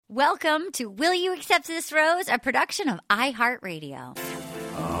Welcome to Will You Accept This Rose, a production of iHeartRadio.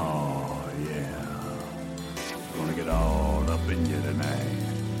 Oh, yeah. Gonna get all up in you tonight.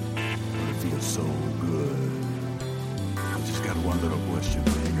 Gonna feel so good. I just got one little question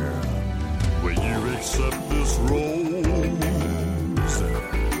for you, girl. Will you accept this rose?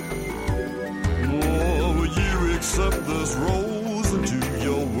 Oh, will you accept this rose into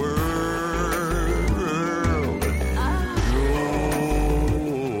your world?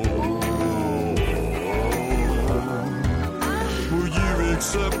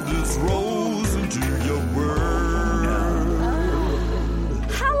 Accept this rose into your world.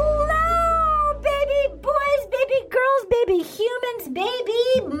 Hello, baby boys, baby girls, baby humans,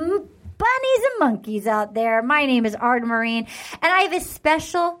 baby bunnies and monkeys out there. My name is Ard Marine, and I have a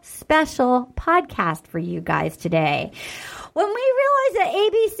special podcast for you guys today. When we realized that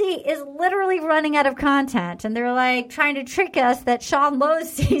ABC is literally running out of content and they're like trying to trick us that Sean Lowe's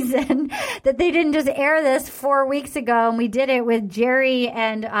season, that they didn't just air this 4 weeks ago and we did it with Jerry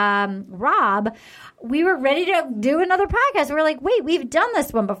and Rob, we were ready to do another podcast. We were like, wait, we've done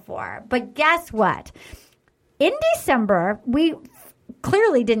this one before. But guess what? In December, we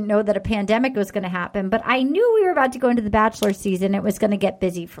clearly didn't know that a pandemic was going to happen, but I knew we were about to go into the Bachelor season. It was going to get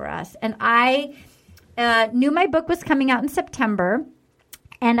busy for us. And I knew my book was coming out in September,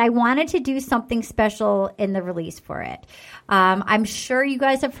 and I wanted to do something special in the release for it. I'm sure you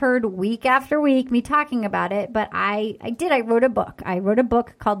guys have heard week after week me talking about it, but I wrote a book. I wrote a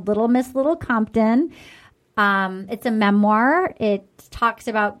book called Little Miss Little Compton. It's a memoir. It talks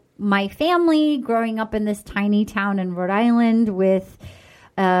about my family growing up in this tiny town in Rhode Island with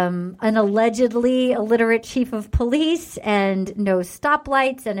an allegedly illiterate chief of police and no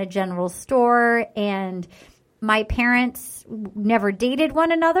stoplights and a general store. And my parents never dated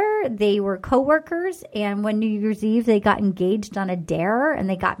one another. They were coworkers. And one New Year's Eve, they got engaged on a dare and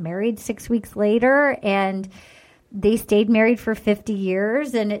they got married 6 weeks later. And they stayed married for 50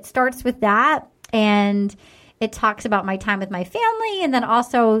 years. And it starts with that. And it talks about my time with my family. And then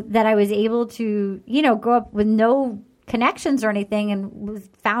also that I was able to, grow up with no connections or anything and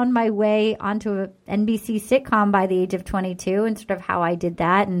found my way onto an NBC sitcom by the age of 22 and sort of how I did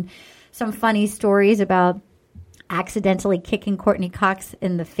that, and some funny stories about accidentally kicking Courtney Cox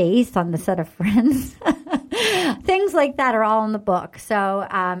in the face on the set of Friends. Things like that are all in the book. So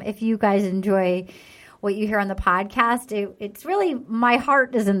if you guys enjoy what you hear on the podcast, it's really, my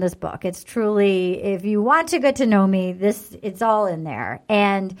heart is in this book. It's truly, if you want to get to know me, it's all in there.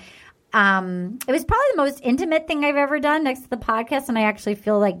 And it was probably the most intimate thing I've ever done next to the podcast. And I actually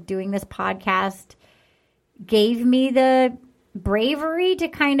feel like doing this podcast gave me the bravery to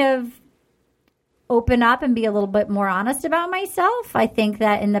kind of open up and be a little bit more honest about myself. I think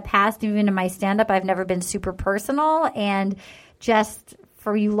that in the past, even in my stand-up, I've never been super personal. And just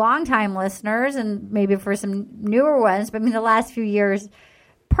for you longtime listeners, and maybe for some newer ones, but the last few years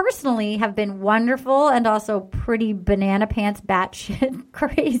personally have been wonderful and also pretty banana pants batshit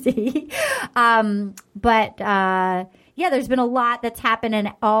crazy. There's been a lot that's happened,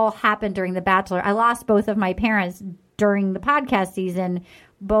 and all happened during The Bachelor. I lost both of my parents during the podcast season.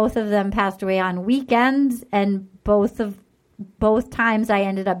 Both of them passed away on weekends, and both times I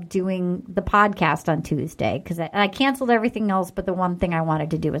ended up doing the podcast on Tuesday because I canceled everything else, but the one thing I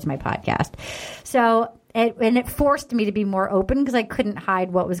wanted to do was my podcast. So it forced me to be more open because I couldn't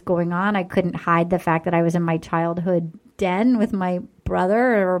hide what was going on. I couldn't hide the fact that I was in my childhood den with my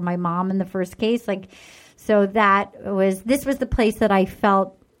brother or my mom in the first case. So this was the place that I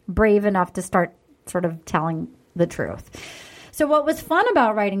felt brave enough to start sort of telling the truth. So what was fun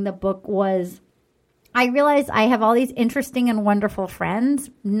about writing the book was I realized I have all these interesting and wonderful friends,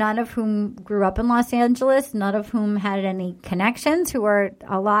 none of whom grew up in Los Angeles, none of whom had any connections, who are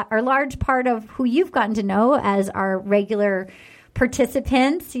a large part of who you've gotten to know as our regular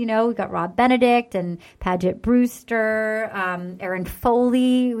participants. We've got Rob Benedict and Paget Brewster, Erin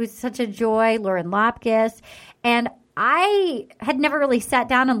Foley, who's such a joy, Lauren Lopkis. And I had never really sat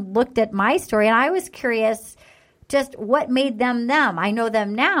down and looked at my story, and I was curious just what made them them. I know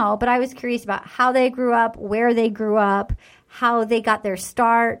them now, but I was curious about how they grew up, where they grew up, how they got their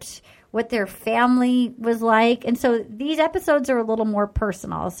start, what their family was like. And so these episodes are a little more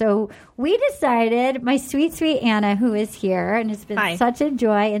personal. So we decided, my sweet, sweet Anna, who is here and has been such a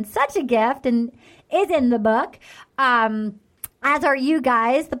joy and such a gift and is in the book, as are you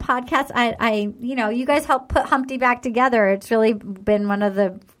guys. The podcast, you guys helped put Humpty back together. It's really been one of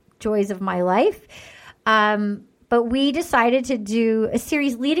the joys of my life. But we decided to do a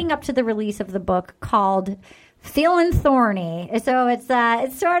series leading up to the release of the book called Feelin' Thorny. So it's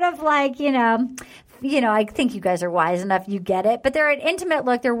sort of like, I think you guys are wise enough. You get it. But they're an intimate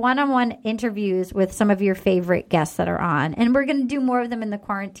look. They're one-on-one interviews with some of your favorite guests that are on. And we're going to do more of them in the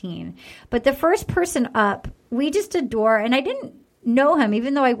quarantine. But the first person up, we just adore. And I didn't know him,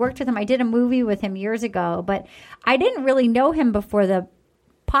 even though I worked with him. I did a movie with him years ago. But I didn't really know him before the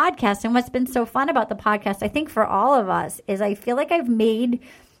podcast. And what's been so fun about the podcast, I think for all of us, is I feel like I've made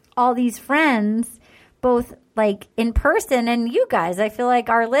all these friends, both like in person and you guys. I feel like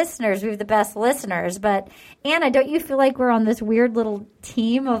our listeners, we have the best listeners. But Anna, don't you feel like we're on this weird little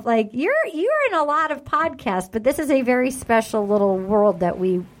team of like, you're in a lot of podcasts, but this is a very special little world that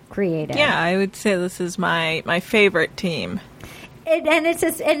we created. Yeah, I would say this is my favorite team. And it's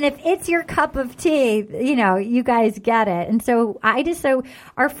just, and if it's your cup of tea, you guys get it. And so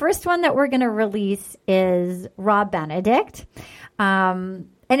our first one that we're going to release is Rob Benedict.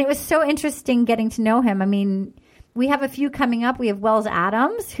 And it was so interesting getting to know him. I mean, we have a few coming up. We have Wells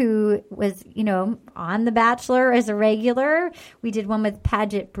Adams, who was, on The Bachelor as a regular. We did one with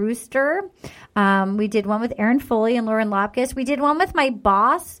Paget Brewster. We did one with Erin Foley and Lauren Lopkis. We did one with my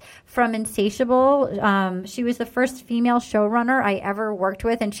boss from Insatiable. She was the first female showrunner I ever worked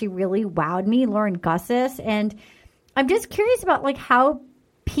with, and she really wowed me, Lauren Gussis. And I'm just curious about like how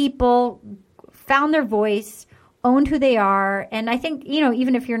people found their voice, owned who they are. And I think,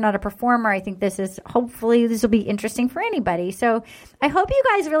 even if you're not a performer, I think hopefully this will be interesting for anybody. So I hope you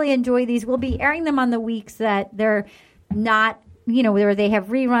guys really enjoy these. We'll be airing them on the weeks that they're not, where they have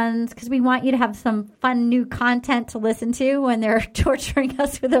reruns, because we want you to have some fun new content to listen to when they're torturing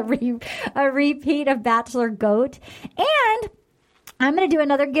us with a repeat of Bachelor Goat. And I'm going to do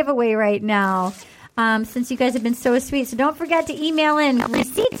another giveaway right now. Since you guys have been so sweet. So don't forget to email in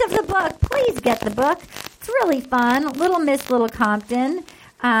receipts of the book. Please get the book. It's really fun. Little Miss Little Compton.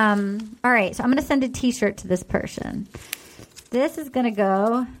 All right. So I'm going to send a T-shirt to this person. This is going to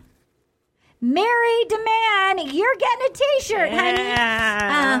go, Mary DeMann, you're getting a T-shirt,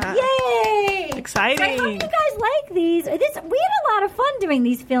 honey. Yay. Exciting. So I hope you guys like these. We had a lot of fun doing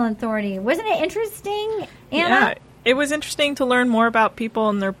these Phil and Thorny. Wasn't it interesting, Anna? Yeah. It was interesting to learn more about people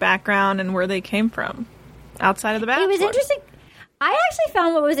and their background and where they came from outside of The Bachelor. It was interesting. I actually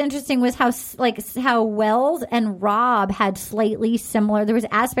found what was interesting was how Wells and Rob had slightly similar. There was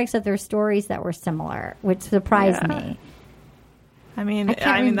aspects of their stories that were similar, which surprised me. I mean,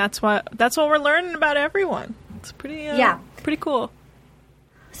 that's what we're learning about everyone. It's pretty cool.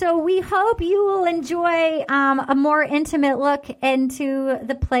 So we hope you will enjoy a more intimate look into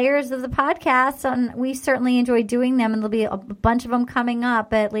the players of the podcast. And we certainly enjoy doing them, and there'll be a bunch of them coming up.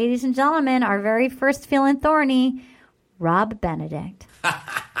 But ladies and gentlemen, our very first Phil and Thorny, Rob Benedict.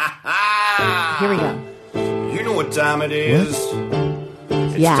 Here we go. You know what time it is?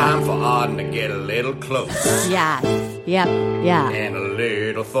 It's time for Arden to get a little close. Yes. Yep. Yeah. And a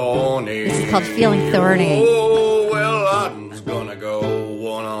little thorny. This is called Feeling Thorny. Oh, well, Arden's gonna go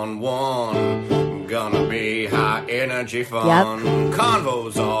one-on-one. Gonna be high energy fun. Yep.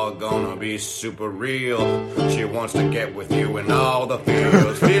 Convos are gonna be super real. She wants to get with you in all the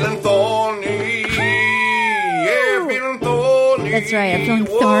feels. Feeling thorny. Yeah, feeling thorny. That's right. I'm feeling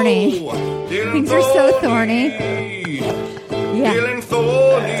thorny. Things are so thorny. Yeah. Feeling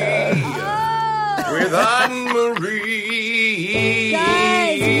thorny. With Anne-Marie.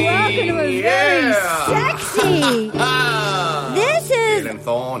 Guys, welcome to a very sexy. This is Feeling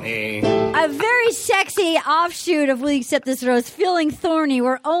thorny. a very sexy offshoot of We Accept This Rose, Feeling Thorny,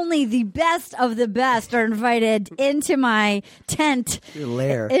 where only the best of the best are invited into my tent. Your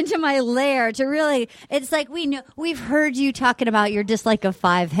lair. Into my lair to really, it's like we've heard you talking about your dislike of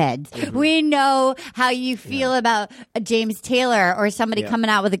five heads. Mm-hmm. We know how you feel about James Taylor or somebody coming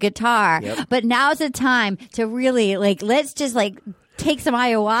out with a guitar. Yep. But now's the time to really, let's just take some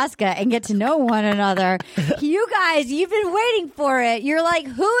ayahuasca and get to know one another. You guys, you've been waiting for it. You're like,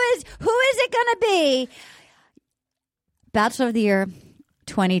 who is it going to be? Bachelor of the Year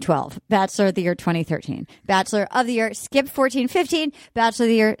 2012, Bachelor of the Year 2013, Bachelor of the Year, skip 14, 15, Bachelor of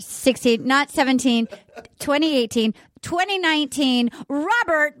the Year 16, not 17, 2018, 2019,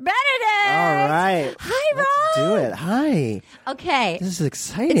 Robert Benedict. All right. Hi, Rob. Let's do it. Hi. Okay. This is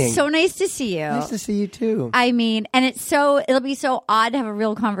exciting. It's so nice to see you. Nice to see you too. I mean, and it'll be so odd to have a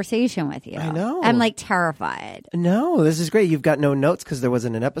real conversation with you. I know. I'm terrified. No, this is great. You've got no notes because there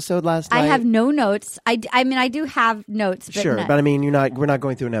wasn't an episode last night. I have no notes. I mean, I do have notes. But sure, but I mean, we're not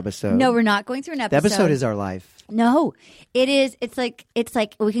going through an episode. No, we're not going through an episode. The episode is our life. No, it is. It's like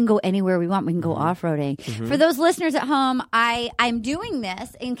we can go anywhere we want. We can go off-roading. For those listeners at home, I'm doing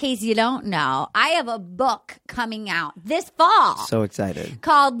this in case you don't know. I have a book coming out this fall. So excited.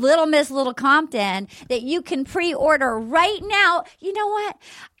 Called Little Miss Little Compton that you can pre-order right now. You know what?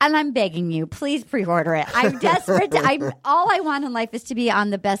 And I'm begging you, please pre-order it. I'm desperate. All I want in life is to be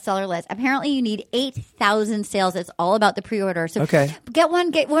on the bestseller list. Apparently, you need 8,000 sales. It's all about the pre-order. So get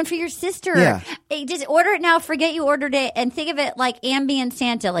one for your sister. Yeah. Just order it now. Forget you ordered it, and think of it like Ambien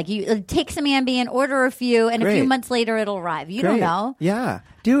Santa. Like you take some Ambien, order a few, and a few months later it'll arrive. You don't know. Yeah.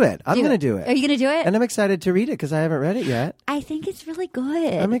 Do it. I'm going to do it. Are you going to do it? And I'm excited to read it because I haven't read it yet. I think it's really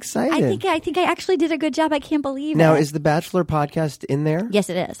good. I'm excited. I think I actually did a good job. I can't believe it. Now, is the Bachelor podcast in there?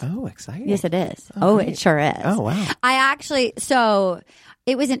 Yes, it is. Oh, exciting. Yes, it is. Oh, it sure is. Oh, wow. So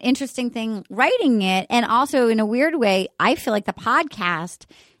it was an interesting thing writing it. And also in a weird way, I feel like the podcast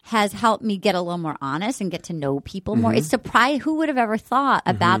has helped me get a little more honest and get to know people more. It's surprising. Who would have ever thought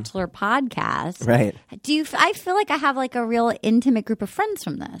a Bachelor podcast? Right. I feel like I have like a real intimate group of friends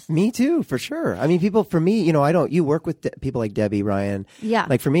from this. Me too, for sure. I mean, for me, you work with people like Debbie, Ryan. Yeah.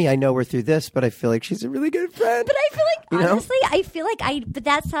 Like for me, I know her through this, but I feel like she's a really good friend. But I feel like, honestly, but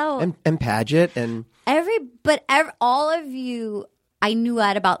that's how. And Paget and. All of you, I knew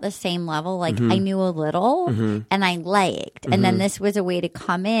at about the same level. Like I knew a little and I liked. And then this was a way to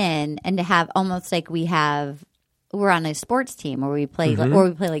come in and to have almost like we're on a sports team or we play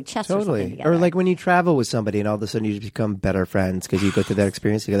like chess or something together. Or like when you travel with somebody and all of a sudden you just become better friends because you go through that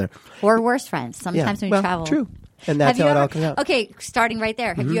experience together. Or worse friends. Sometimes when you travel. True. And that's how it all comes out. Okay, starting right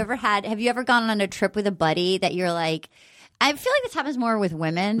there. Have you ever gone on a trip with a buddy that you're like, I feel like this happens more with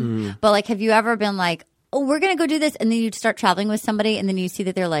women, but like have you ever been like, oh, we're going to go do this. And then you start traveling with somebody and then you see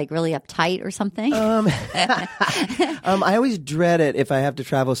that they're like really uptight or something. I always dread it if I have to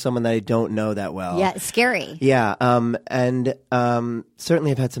travel with someone that I don't know that well. Yeah, it's scary. Yeah. And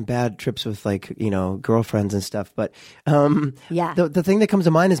certainly I've had some bad trips with like, girlfriends and stuff. But the thing that comes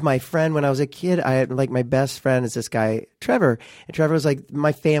to mind is my friend when I was a kid. I had like my best friend is this guy, Trevor. And Trevor was like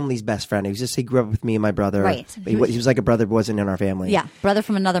my family's best friend. He grew up with me and my brother. Right. He was like a brother, but wasn't in our family. Yeah. Brother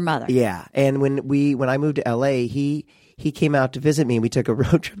from another mother. Yeah. And when I moved to LA, he came out to visit me and we took a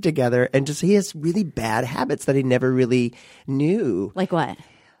road trip together and he has really bad habits that I never really knew. Like what?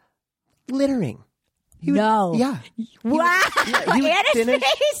 Littering. Wow. He would finish.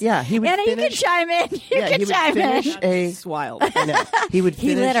 Yeah, he would Anna, finish. you can chime in. You can chime in. It's wild. He would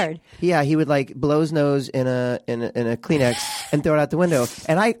finish. He littered. Yeah, he would like blow his nose in a Kleenex and throw it out the window.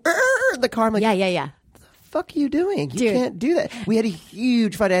 And the car. I'm like, yeah. Fuck are you doing? You can't do that. We had a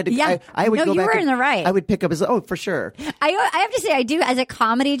huge fight. I would go you back were in the right. I would pick up his. Oh, for sure. I have to say, I do as a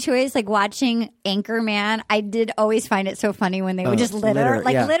comedy choice, like watching Anchorman. I did always find it so funny when they would just litter.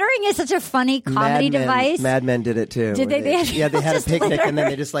 Littering is such a funny comedy device. Mad Men did it too. Did they? They had a picnic litter. and then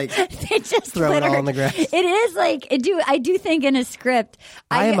they just like they just throw litter. it all on the grass. It is like I do think in a script.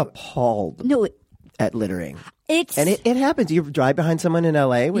 I am appalled. No. At littering. It happens. You drive behind someone in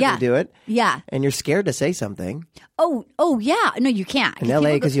LA when they do it. Yeah. And you're scared to say something. Oh yeah. No, you can't. In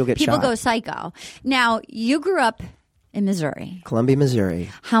LA because you'll get shot. People go psycho. Now, you grew up in Missouri. Columbia,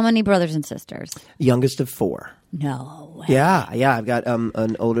 Missouri. How many brothers and sisters? Youngest of 4. No way. Yeah. I've got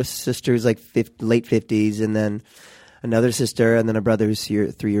an older sister who's like late 50s and then another sister and then a brother who's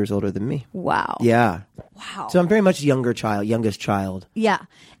 3 years older than me. Wow. Yeah. Wow. So I'm very much youngest child. Yeah.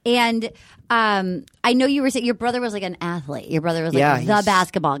 And I know you were saying your brother was like an athlete. Your brother was like the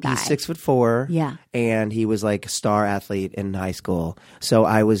basketball guy. He's 6'4". Yeah. And he was like a star athlete in high school. So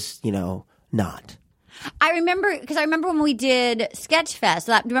I was, not. I remember when we did Sketchfest.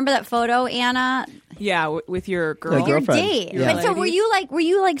 Do you remember that photo, Anna? Yeah, with your girl. Your date. Yeah. And so were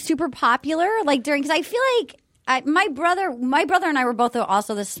you like super popular like during? Because I feel like. My brother and I were both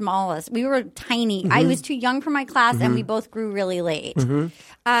also the smallest. We were tiny. I was too young for my class, and we both grew really late.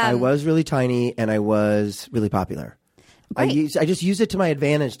 I was really tiny, and I was really popular. Right. I just used it to my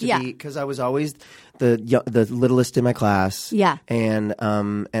advantage to be because I was always the littlest in my class. Yeah, and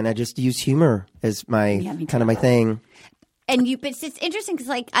I just used humor as my kind of my thing. And but it's interesting because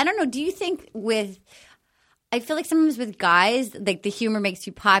like I don't know. Do you think I feel like sometimes with guys, like the humor makes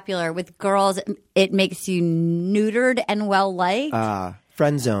you popular. With girls, it makes you neutered and well liked.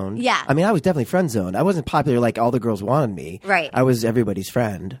 Friend zoned. Yeah. I mean, I was definitely friend zoned. I wasn't popular like all the girls wanted me. Right. I was everybody's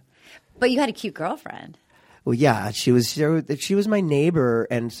friend. But you had a cute girlfriend. Well, yeah, she was my neighbor,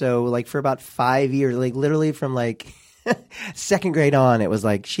 and so like for about 5 years, like literally from like second grade on, it was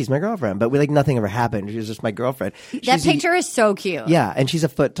like she's my girlfriend. But nothing ever happened. She was just my girlfriend. That picture is so cute. Yeah, and she's a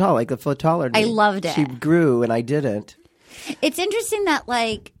foot tall, like a foot taller than me. I loved it. She grew, and I didn't. It's interesting that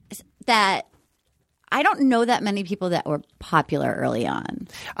I don't know that many people that were popular early on.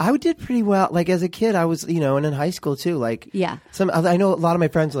 I did pretty well. Like as a kid, I was, and in high school too. Like, yeah. I know a lot of my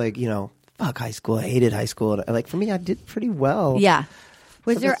friends like, fuck high school. I hated high school. And, like for me, I did pretty well. Yeah.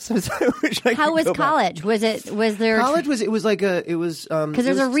 How was college? Was there? College was because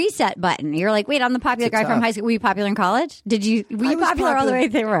there's a reset button. You're like, wait, I'm the popular guy from high school. Were you popular in college? Were you popular all the way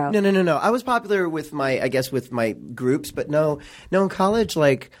through? No. I was popular with my groups, but no, in college,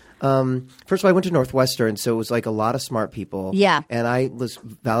 like. First of all, I went to Northwestern, so it was like a lot of smart people. Yeah. And I was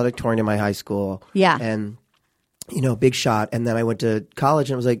valedictorian in my high school. Yeah. And, big shot. And then I went to college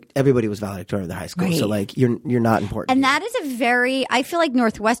and it was like everybody was valedictorian of their high school. Right. So like you're not important. And that is I feel like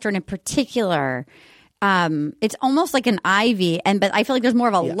Northwestern in particular, it's almost like an Ivy. But I feel like there's more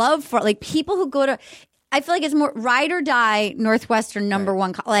of a love for like people who go to. I feel like it's more ride or die Northwestern number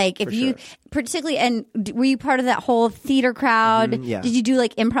one. Like if you particularly, and were you part of that whole theater crowd? Mm-hmm, yeah. Did you do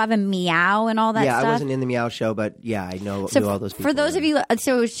like improv and Meow and all that stuff? Yeah, I wasn't in the Meow show, but yeah, I knew all those people. For those of you,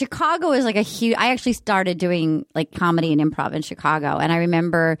 so Chicago is like a huge, I actually started doing like comedy and improv in Chicago. And I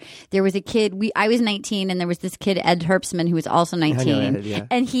remember there was a kid, I was 19 and there was this kid, Ed Herbstman, who was also 19. I know Ed, yeah.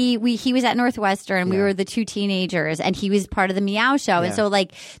 And he was at Northwestern. We were the two teenagers and he was part of the Meow show. Yeah. And so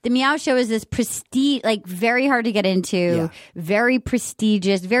like the Meow show is this prestige, like very hard to get into, very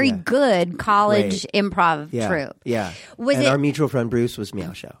prestigious, very good college improv troupe. Yeah. Our mutual friend Bruce was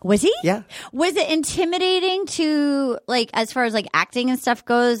Meow show. Was he? Yeah. Was it intimidating to like as far as like acting and stuff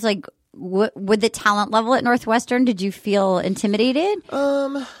goes? Like with the talent level at Northwestern, did you feel intimidated?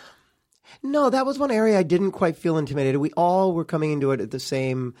 No, that was one area I didn't quite feel intimidated. We all were coming into it at the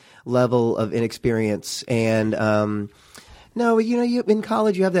same level of inexperience and no, you in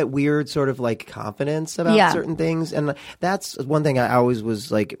college you have that weird sort of like confidence about certain things, and that's one thing I always was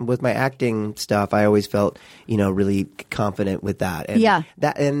like with my acting stuff. I always felt really confident with that, and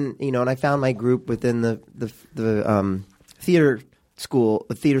and I found my group within the theater school,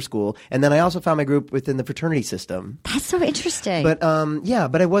 and then I also found my group within the fraternity system. That's so interesting. But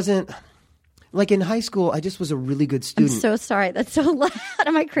but I wasn't. Like in high school, I just was a really good student. I'm so sorry. That's so loud.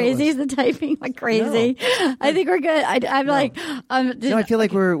 Am I crazy? Is the typing like crazy? No. I think we're good. I'm like, no, I feel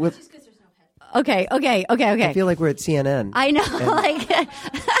like we're with. Okay. I feel like we're at CNN. I know. Like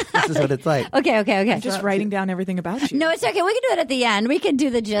this is what it's like. Okay. I'm just writing down everything about you. No, it's okay. We can do it at the end. We can do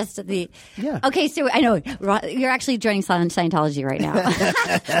the gist of the. Yeah. Okay, so I know you're actually joining Scientology right now.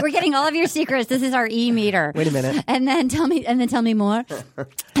 We're getting all of your secrets. This is our e-meter. Wait a minute. And then tell me more.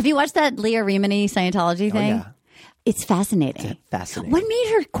 Have you watched that Leah Remini Scientology thing? Oh, yeah. It's fascinating. It's fascinating. What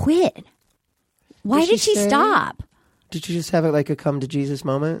made her quit? Why did she stop? Did you just have like a come to Jesus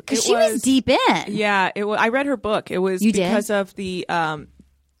moment? Because she was deep in. Yeah, I read her book. It was because of the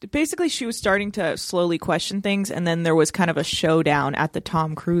basically she was starting to slowly question things, and then there was kind of a showdown at the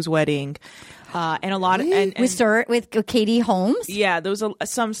Tom Cruise wedding. And a lot of with Katie Holmes. Yeah, there was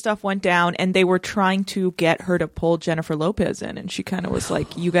some stuff went down, and they were trying to get her to pull Jennifer Lopez in, and she kind of was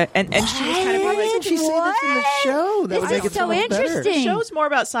like, "You got," and she was kind of like, "Did she say this in the show?" That this is so interesting. The show's more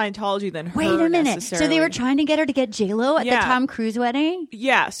about Scientology than her. Wait a minute. So they were trying to get her to get J-Lo at the Tom Cruise wedding.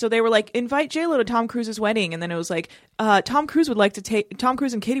 Yeah, so they were like, "Invite J-Lo to Tom Cruise's wedding," and then it was like, Tom Cruise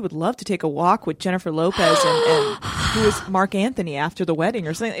and Katie would love to take a walk with Jennifer Lopez and who was Mark Anthony after the wedding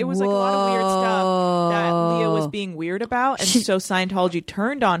or something. It was like a lot of weird stuff that Leah was being weird about, and so Scientology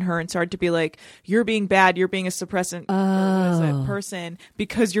turned on her and started to be like, "You're being bad. You're being a suppressant as a person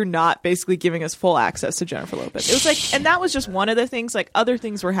because you're not basically giving us full access to Jennifer Lopez." It was like, and that was just one of the things. Like other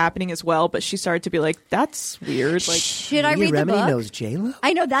things were happening as well, but she started to be like, "That's weird." Like, should I read the book? Knows J-Lo?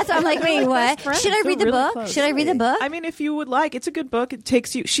 I know. That's what I'm like. Wait, what? Should I read the book? Close. Should I read the book? I mean, if you would like, it's a good book. It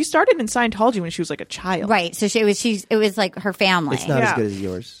takes you. She started in Scientology when she was like a child, right? So it was like her family. It's not as good as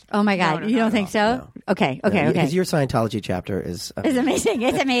yours. Oh my God, you don't think so? No. Okay. Because your Scientology chapter is amazing.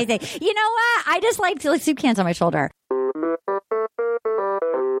 It's amazing. You know what? I just like soup cans on my shoulder.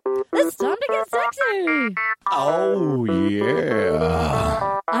 It's time to get sexy. Oh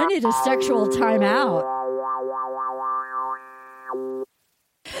yeah. I need a sexual timeout.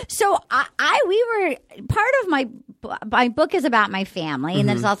 So we were part of my book is about my family, and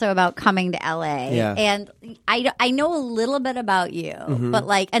then it's also about coming to LA. Yeah. And I know a little bit about you, but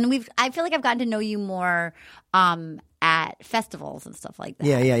like, and I feel like I've gotten to know you more at festivals and stuff like that.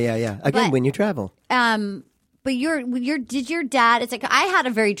 Yeah. Again, when you travel. But did your dad? It's like I had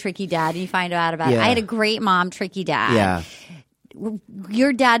a very tricky dad, and you find out about it. I had a great mom, tricky dad. Yeah.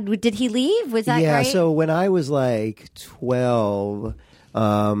 Your dad, did he leave? Was that great? Yeah. So when I was like 12.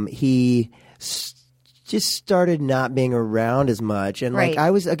 He just started not being around as much. And Right.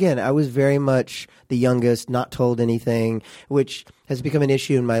 I was very much the youngest, not told anything, which has become an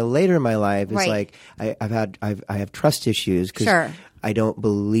issue later in my life. It's Right. like I have trust issues because Sure. I don't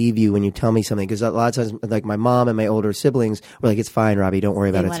believe you when you tell me something. Because a lot of times, like my mom and my older siblings were like, "It's fine, Robbie. Don't worry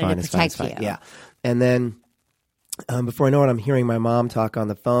about it. It's wanted fine. to It's fine. It's protect fine." you. Yeah. And then before I know it, I'm hearing my mom talk on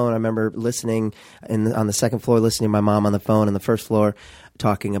the phone. I remember listening on the second floor, listening to my mom on the phone, on the first floor,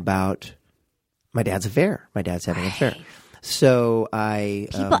 talking about my dad's affair. My dad's having an affair. So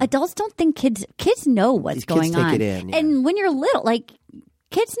Adults don't think kids know what's These going kids take on. it in, yeah. And when you're little, like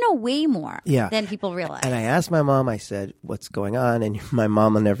kids know way more Yeah. than people realize. And I asked my mom, I said, "What's going on?" And my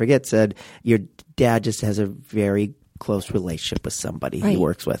mom, I'll never forget, said, "Your dad just has a very close relationship with somebody he Right.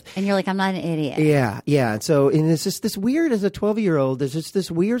 works with." And you're like, I'm not an idiot. Yeah, yeah. And so, and it's just this weird, as a 12-year-old, there's just this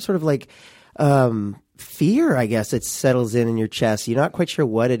weird sort of like fear, I guess, that settles in your chest. You're not quite sure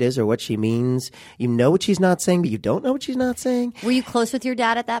what it is or what she means. You know what she's not saying, but you don't know what she's not saying. Were you close with your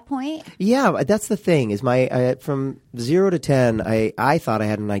dad at that point? Yeah, that's the thing. Is from 0 to 10, I thought I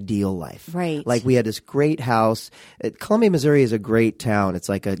had an ideal life. Right. Like we had this great house. Columbia, Missouri is a great town. It's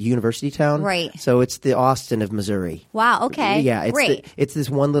like a university town. Right. So it's the Austin of Missouri. Wow. Okay. Yeah. It's Great. it's this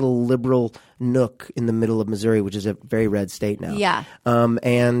one little liberal nook in the middle of Missouri, which is a very red state now. Yeah.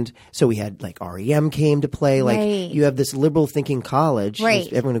 And so we had like REM came to play. Like Right. you have this liberal thinking college. Right.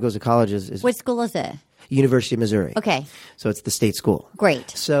 Everyone who goes to college is What school is it? University of Missouri. Okay. So it's the state school. Great.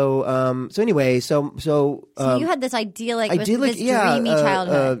 So anyway, so you had this idyllic this yeah, dreamy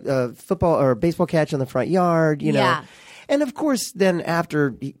childhood. football or baseball catch in the front yard, you know. Yeah. And of course, then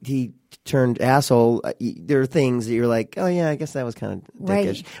after he turned asshole, there are things that you're like, oh yeah, I guess that was kind of dickish.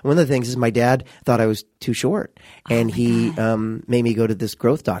 Right. One of the things is my dad thought I was too short, and he made me go to this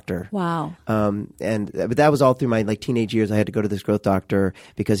growth doctor. Wow. But that was all through my teenage years. I had to go to this growth doctor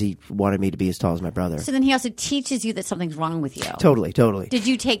because he wanted me to be as tall as my brother. So then he also teaches you that something's wrong with you. Totally. Did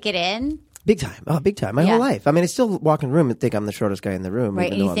you take it in? Big time. Oh, big time. My Yeah. whole life. I mean, I still walk in the room and think I'm the shortest guy in the room. Right,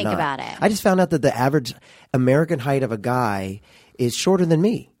 even and you though I'm think not. about it. I just found out that the average American height of a guy is shorter than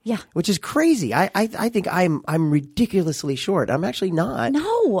me. Yeah. Which is crazy. I think I'm ridiculously short. I'm actually not.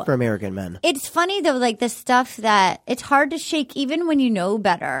 No. For American men. It's funny though, like the stuff that it's hard to shake even when you know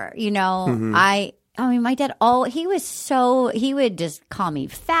better. You know, Mm-hmm. I mean, my dad. He would just call me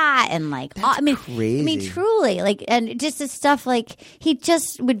fat and like. crazy. I mean, truly, like, and just the stuff like he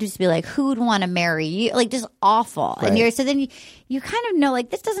just would just be like, "Who'd want to marry you?" Like, just awful. Right. And so then you kind of know like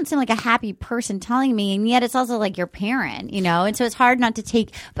this doesn't seem like a happy person telling me, and yet it's also like your parent, you know. And so it's hard not to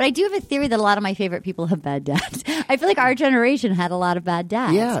take. But I do have a theory that a lot of my favorite people have bad dads. I feel like our generation had a lot of bad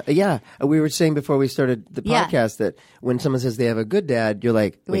dads. Yeah, yeah. We were saying before we started the Yeah. podcast that when someone says they have a good dad, you're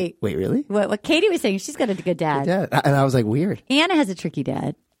like, wait, really? What Katie was saying, she's got a good dad. Yeah. And I was like, weird. Anna has a tricky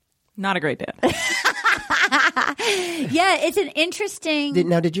dad. Not a great dad. Yeah, it's an interesting.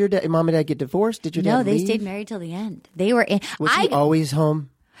 Did your mom and dad get divorced? Did your dad No, they leave? stayed married till the end. They were in. Was he always home?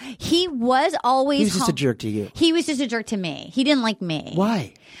 He was always. He was just a home. jerk to you. He was just a jerk to me. He didn't like me.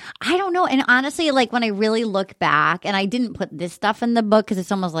 Why? I don't know. And honestly, like when I really look back, and I didn't put this stuff in the book because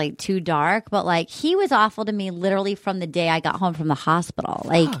it's almost like too dark, but like he was awful to me literally from the day I got home from the hospital.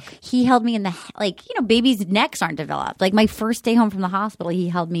 Like he held me in the, like, you know, babies' necks aren't developed. Like my first day home from the hospital, he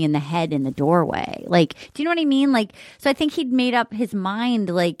held me in the head in the doorway. Like, do you know what I mean? Like, so I think he'd made up his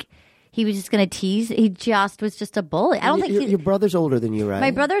mind, like, he was just going to tease. He just was just a bully. I don't think your brother's older than you, right?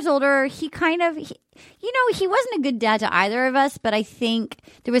 my brother's older. He kind of, you know, he wasn't a good dad to either of us, but I think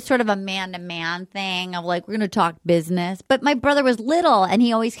there was sort of a man-to-man thing of like, we're going to talk business. But my brother was little, and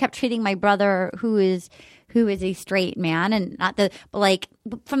he always kept treating my brother, who is a straight man, and not but like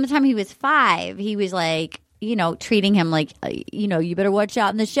from the time he was 5, he was like, you know, treating him like, you know, you better watch out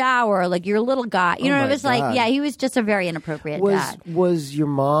in the shower, like you're a little guy. You know, it was like, yeah, he was just a very inappropriate dad. Was your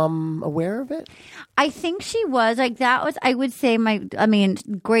mom aware of it? I think she was. Like that was, I would say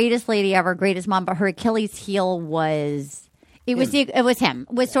greatest lady ever, greatest mom, but her Achilles heel was, it was him.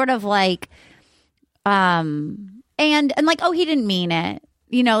 It was sort of like, and like, oh, he didn't mean it.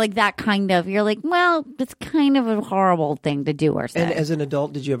 You know, like that kind of, you're like, well, it's kind of a horrible thing to do or say. And as an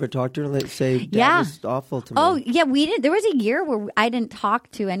adult, did you ever talk to her and say, Dad Yeah. was awful to me? Oh, yeah, we did. There was a year where I didn't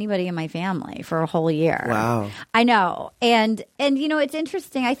talk to anybody in my family for a whole year. Wow. I know. And you know, it's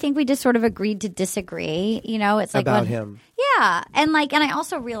interesting. I think we just sort of agreed to disagree. You know, it's like About him. Yeah. And I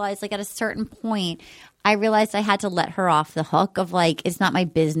also realized like at a certain point, I realized I had to let her off the hook of like, it's not my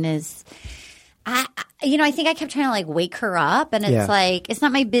business. I think I kept trying to like wake her up, and it's like, it's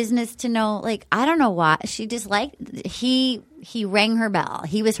not my business to know. Like, I don't know why she just he rang her bell.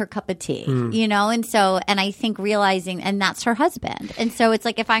 He was her cup of tea, and so, and I think realizing, and that's her husband. And so it's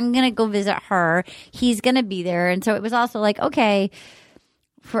like, if I'm going to go visit her, he's going to be there. And so it was also like, okay,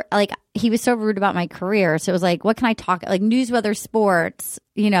 for like, he was so rude about my career. So it was like, what can I talk, like news, weather, sports,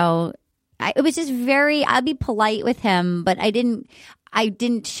 it was just I'd be polite with him, but I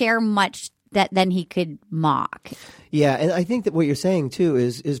didn't share much that then he could mock. Yeah, and I think that what you're saying too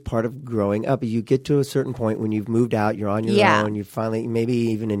is part of growing up. You get to a certain point when you've moved out, you're on your own, you're finally, maybe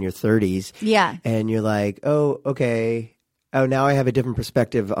even in your 30s. Yeah. And you're like, oh, okay. Oh, now I have a different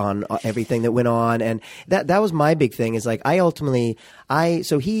perspective on everything that went on. And that was my big thing, is like,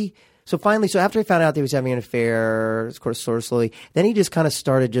 So after I found out that he was having an affair, of course, sort of slowly, then he just kind of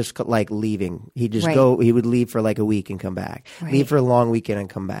started just like leaving. He'd just he would leave for like a week and come back. Right. Leave for a long weekend and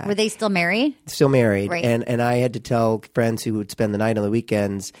come back. Were they still married? Still married. Right. And I had to tell friends who would spend the night on the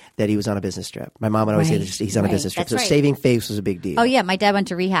weekends that he was on a business trip. My mom would always say that he's on a business trip. That's so saving face was a big deal. Oh yeah, my dad went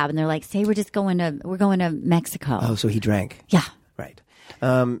to rehab, and they're like, "Say we're going to Mexico." Oh, so he drank. Yeah. Right.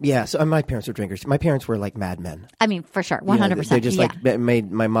 So my parents were drinkers. My parents were like madmen. I mean, for sure, 100%. They just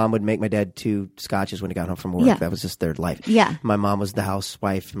made my mom would make my dad 2 scotches when he got home from work. Yeah. That was just their life. Yeah. My mom was the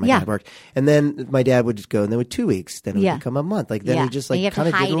housewife, and my dad worked. And then my dad would just go, and then with 2 weeks, then it would become a month. Like then he just like kind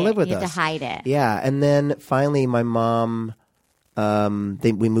of didn't live with us. You have to hide it. Yeah, and then finally, my mom.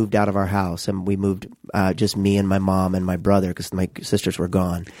 We moved out of our house, and we moved just me and my mom and my brother, because my sisters were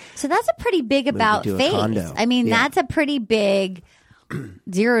gone. So that's a pretty big about face. I mean, that's a pretty big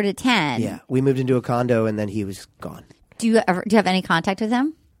 0 to 10. Yeah, we moved into a condo, and then he was gone. Do you have any contact with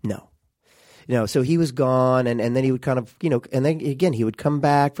him? No. So he was gone, and then he would kind of, and then again he would come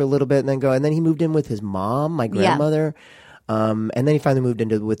back for a little bit and then go, and then he moved in with his mom, my grandmother, and then he finally moved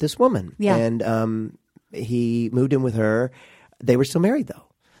in with this woman, and he moved in with her. They were still married though.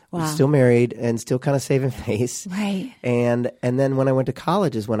 Wow. Still married and still kind of saving face. Right. And then when I went to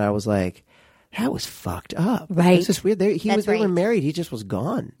college is when I was like, that was fucked up. Right. It's just weird. They were married. He just was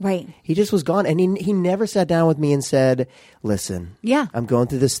gone. Right. He just was gone. And he never sat down with me and said, listen, I'm going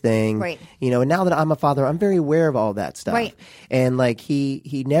through this thing. Right. And now that I'm a father, I'm very aware of all that stuff. Right. And like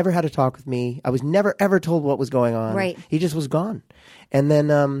he never had to talk with me. I was never ever told what was going on. Right. He just was gone. And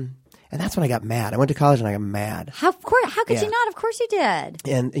then and that's when I got mad. I went to college and I got mad. How could you not? Of course you did.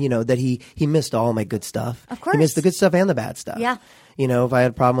 And that he missed all my good stuff. Of course. He missed the good stuff and the bad stuff. Yeah. If I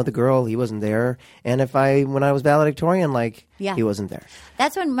had a problem with a girl, he wasn't there. And when I was valedictorian, he wasn't there.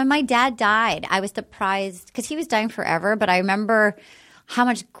 That's when my dad died. I was surprised because he was dying forever, but I remember how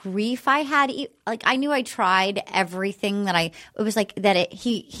much grief I had. Like, I knew I tried everything it was like that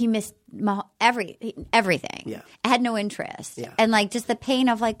he missed everything. Yeah. I had no interest. Yeah. And like just the pain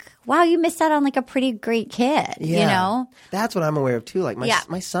of like, wow, you missed out on like a pretty great kid, That's what I'm aware of too. Like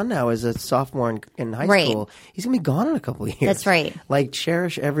my son now is a sophomore in high school. He's going to be gone in a couple of years. That's right. Like,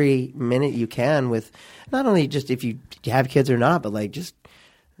 cherish every minute you can with not only just if you have kids or not, but like just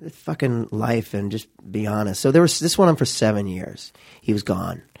fucking life, and just be honest. So this went on for 7 years. He was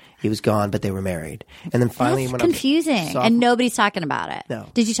gone, but they were married. And then finally, that's confusing, and nobody's talking about it. No.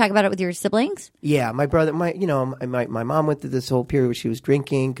 Did you talk about it with your siblings? Yeah, my brother, my mom went through this whole period where she was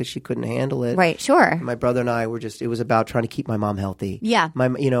drinking because she couldn't handle it. Right, sure. And my brother and I were it was about trying to keep my mom healthy. Yeah.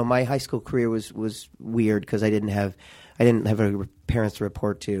 My high school career was weird because I didn't have parents to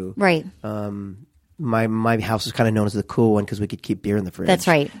report to. Right. My house was kind of known as the cool one because we could keep beer in the fridge. That's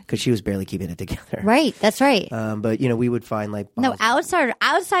right. Because she was barely keeping it together. Right. That's right. But we would find like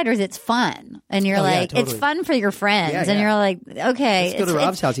outsiders. It's fun, and you're totally. It's fun for your friends, and you're like, okay, let's go to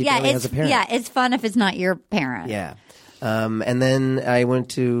Rob's house. He barely has a parent. Yeah, it's fun if it's not your parent. Yeah. And then I went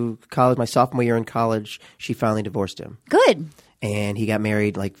to college. My sophomore year in college, she finally divorced him. Good. And he got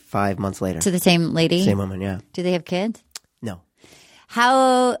married like 5 months later. To the same lady? Same woman, yeah. Do they have kids? No.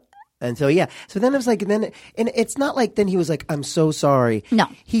 How? And so so then it was like, and it's not like then he was like, I'm so sorry. No.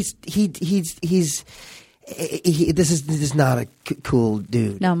 This is not a cool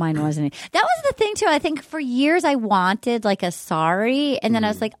dude. No, mine wasn't. That was the thing too. I think for years I wanted like a sorry, and then I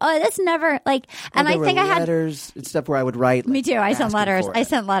was like, oh, that's never like. And I think I had letters and stuff where I would write. Me too. I sent letters. And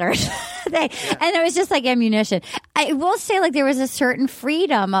it was just like ammunition. I will say like there was a certain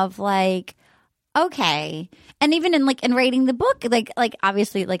freedom of like, okay. And even in writing the book, like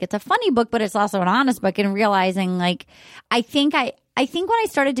obviously like it's a funny book, but it's also an honest book, and realizing like I think when I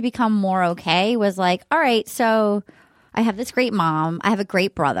started to become more okay was like, all right, so I have this great mom, I have a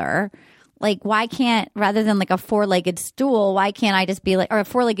great brother. like, why can't, rather than like a 4-legged stool, why can't I just be like, or a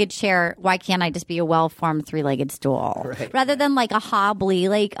 4-legged chair, why can't I just be a well-formed 3-legged stool? Right. Rather than like a hobbly,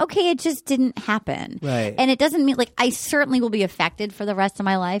 like, okay, it just didn't happen. Right. And it doesn't mean, like, I certainly will be affected for the rest of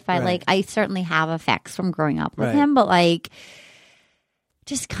my life. I certainly have effects from growing up with him, but like,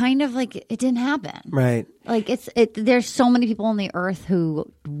 just kind of like it didn't happen. Right. Like there's so many people on the earth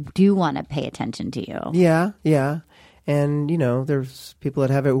who do want to pay attention to you. Yeah. Yeah. And, there's people that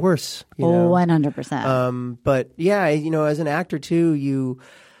have it worse. 100%. But yeah, as an actor too, you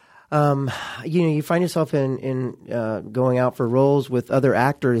find yourself in going out for roles with other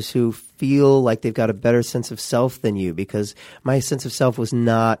actors who feel like they've got a better sense of self than you, because my sense of self was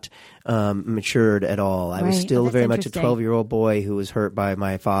not matured at all. I was still very much a 12-year-old boy who was hurt by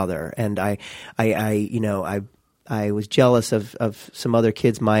my father, and I was jealous of some other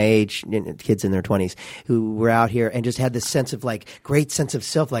kids my age, kids in their 20s, who were out here and just had this sense of like great sense of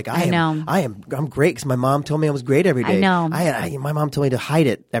self. Like I'm great because my mom told me I was great every day. I know. My mom told me to hide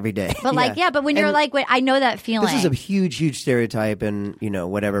it every day. But but when you're like, wait, I know that feeling. This is a huge stereotype and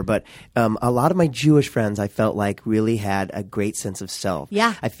whatever. But a lot of my Jewish friends, I felt like really had a great sense of self.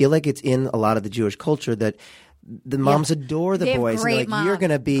 Yeah. I feel like it's in a lot of the Jewish culture that the moms adore the boys. Great and like, you're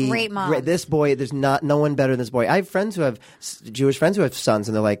going to be great mom. This boy, there's no one better than this boy. I have friends who have Jewish friends who have sons,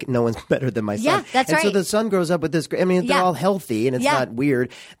 and they're like, no one's better than my son. Yeah, that's right. So the son grows up with this. I mean, they're all healthy, and it's not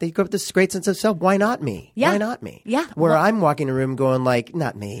weird. They grow up with this great sense of self. Why not me? Yeah. Why not me? Yeah. Where I'm walking a room going like,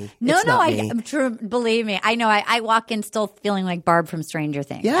 not me. I'm true. Believe me, I know. I walk in still feeling like Barb from Stranger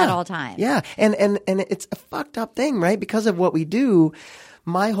Things at all times. Yeah, and it's a fucked up thing, right? Because of what we do.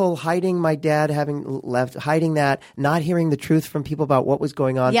 My whole hiding, my dad having left, hiding that, not hearing the truth from people about what was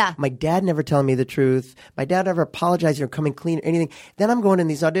going on. Yeah. My dad never telling me the truth. My dad never apologizing or coming clean or anything. Then I'm going in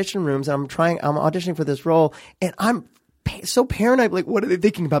these audition rooms and I'm auditioning for this role, and I'm so paranoid. Like, what are they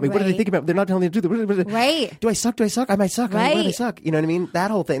thinking about me? What are they thinking about? They're not telling me the truth. Right. Do I suck? I might suck. Right. What do I suck? You know what I mean? That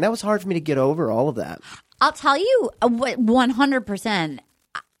whole thing. That was hard for me to get over, all of that. I'll tell you what 100%.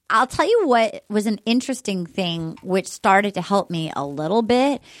 I'll tell you what was an interesting thing which started to help me a little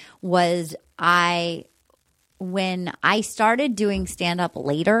bit was when I started doing stand-up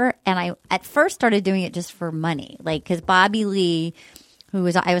later, and I at first started doing it just for money, like because Bobby Lee, I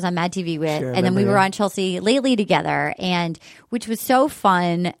was on Mad TV with, and then we were on Chelsea Lately together, and which was so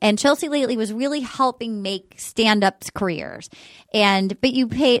fun. And Chelsea Lately was really helping make stand-ups careers. But you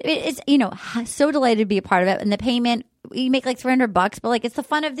paid, it's so delighted to be a part of it, and the payment. You make like $300, but like it's the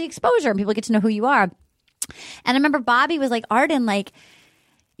fun of the exposure and people get to know who you are. And I remember Bobby was like, Arden, like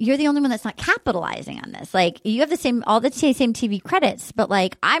you're the only one that's not capitalizing on this. Like you have all the same TV credits, but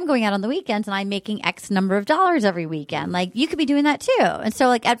like I'm going out on the weekends and I'm making X number of dollars every weekend. Like you could be doing that too. And so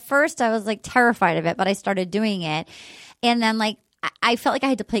like at first I was like terrified of it, but I started doing it. And then like I felt like I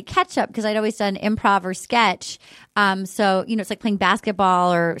had to play catch up because I'd always done improv or sketch. So, it's like playing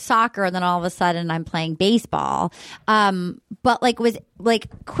basketball or soccer, and then all of a sudden I'm playing baseball. But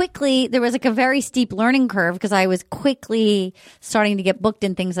quickly, there was like a very steep learning curve because I was quickly starting to get booked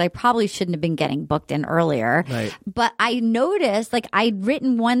in things that I probably shouldn't have been getting booked in earlier. Right. But I noticed like I'd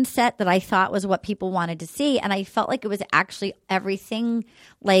written one set that I thought was what people wanted to see, and I felt like it was actually everything.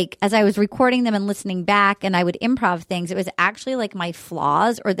 Like as I was recording them and listening back and I would improv things, it was actually like my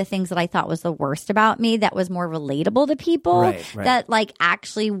flaws or the things that I thought was the worst about me that was more relatable to people. Right. That like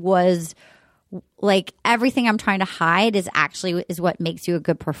actually was like everything I'm trying to hide is what makes you a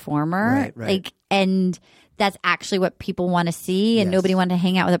good performer. Right. Like, and that's actually what people want to see, and nobody wanted to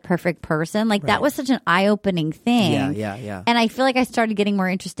hang out with a perfect person. Like that was such an eye-opening thing. Yeah. And I feel like I started getting more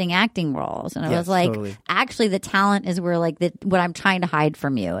interesting acting roles, and I was like, totally. actually, the talent is where like what I'm trying to hide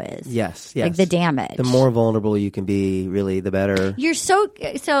from you is. Yes. Like the damage. The more vulnerable you can be, really, the better. You're so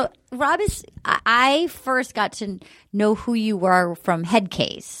Rob is. I first got to know who you were from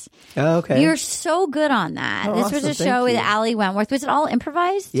Headcase. Oh, okay. You're so good on that. Oh, this was awesome. a show with Thank you. Allie Wentworth. Was it all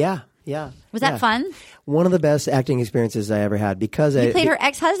improvised? Yeah. Was that fun? One of the best acting experiences I ever had because You played her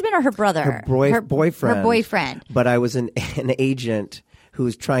ex-husband or her brother? Her boyfriend. Her boyfriend. But I was an agent who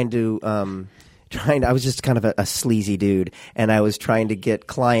was trying to. I was just kind of a sleazy dude, and I was trying to get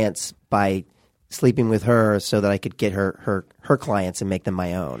clients by sleeping with her so that I could get her clients and make them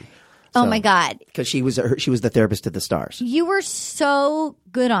my own. Oh my God! Because she was the therapist to the stars. You were so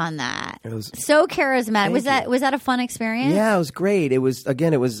good on that. It was so charismatic. Was that a fun experience? Yeah, it was great. It was I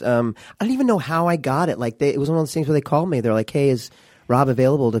don't even know how I got it. Like it was one of those things where they called me. They're like, "Hey, is Rob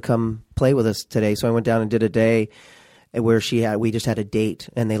available to come play with us today?" So I went down and did a day where we just had a date,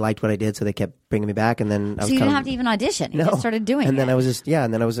 and they liked what I did, so they kept bringing me back. And then you didn't have to even audition. You just started doing it. And then I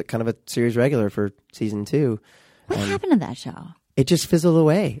was kind of a series regular for season 2. What happened to that show? it just fizzled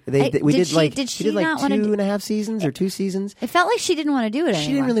away. We did she like not wanna 2.5 seasons or 2 seasons. It felt like she didn't want to do it anymore.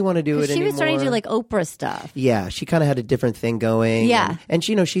 She didn't really want to do it anymore. She was starting to do like Oprah stuff. Yeah, she kind of had a different thing going. Yeah. And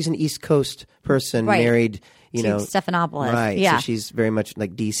she, she's an East Coast person, Right. married, To Stephanopoulos. Right. Yeah. So she's very much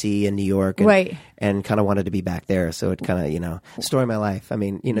like DC and New York. And, Right. And kind of wanted to be back there. So it kind of, story of my life. I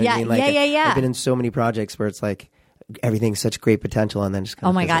mean, what I Yeah, mean? Like, yeah. I've been in so many projects where it's like everything's such great potential and then just kind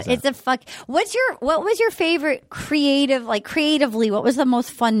Oh of my God. It's a fuck. What was your favorite creatively, what was the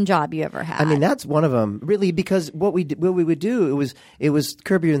most fun job you ever had? I mean, that's one of them, really, because what we would do, it was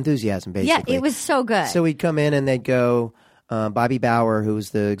Curb Your Enthusiasm, basically. Yeah, it was so good. So we'd come in and they'd go, Bobby Bauer, who was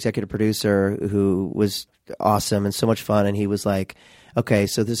the executive producer, who was awesome and so much fun, and he was like, okay,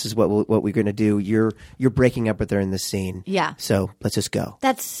 so this is what we're going to do. You're breaking up with her in this scene. Yeah. So let's just go.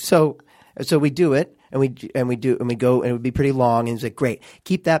 That's So we do it. And we go, and it would be pretty long. And he's like, "Great,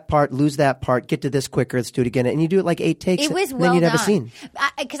 keep that part, lose that part, get to this quicker. Let's do it again." And you do it like 8 takes. It was and well then you'd done. have a scene.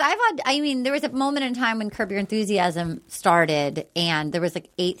 Because there was a moment in time when Curb Your Enthusiasm started, and there was like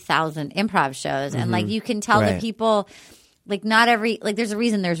 8,000 improv shows, and like you can tell that Right. people. Like not every there's a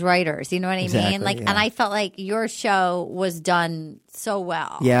reason there's writers, you know what I Exactly, mean? Like, yeah. and I felt like your show was done so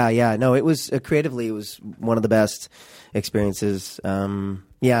well. Yeah. No, it was creatively, it was one of the best experiences.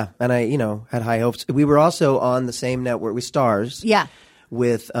 Yeah, and I, had high hopes. We were also on the same network with Stars. Yeah.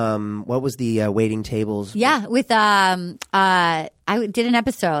 With what was the waiting tables? Yeah, with I did an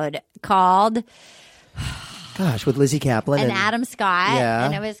episode called Gosh, with Lizzie Kaplan and Adam Scott, Yeah.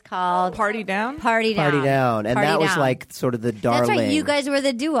 and it was called Party Down? Party Down. Party Down, and Party that was Down. like sort of the darling. That's right. You guys were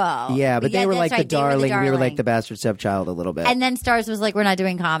the duo. Yeah, but they were that's like right, the they were darling. We were darling. like the bastard stepchild a little bit. And then Stars was like, we're not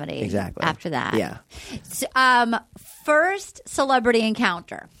doing comedy. Exactly. After that. Yeah. So, first celebrity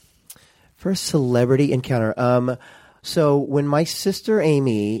encounter. First celebrity encounter. So when my sister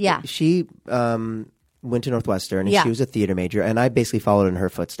Amy, Yeah. she went to Northwestern, and Yeah. she was a theater major, and I basically followed in her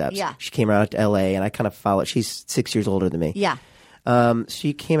footsteps. Yeah. She came out to L.A., and I kind of followed. She's 6 years older than me. Yeah.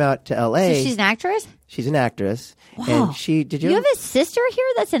 She came out to L.A. So she's an actress? She's an actress. Wow. And she did You have a sister here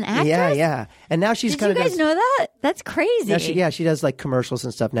that's an actress? Yeah. And now she's Did kind you of guys know that? That's crazy. Now she does like commercials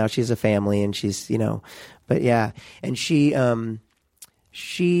and stuff now. She has a family and she's, but yeah. And she got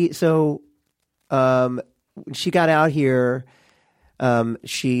out here.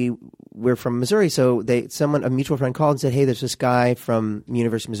 We're from Missouri, so a mutual friend called and said, "Hey, there's this guy from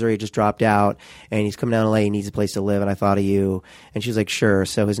University of Missouri just dropped out, and he's coming down to LA. He needs a place to live, and I thought of you." And she was like, "Sure."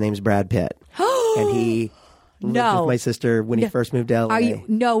 So his name's Brad Pitt, and he lived with my sister when he first moved to LA. Are you?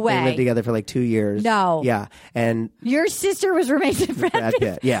 No way. They lived together for like 2 years. No. Yeah, and Your sister was roommates with Brad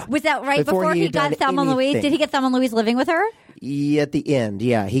Pitt. Yeah. Was that right before he had got done Thelma and Louise? anything. Did he get Thelma and Louise living with her? At the end,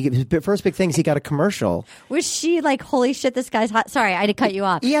 yeah. His first big thing is he got a commercial. Was she like, holy shit, this guy's hot? Sorry, I had to cut you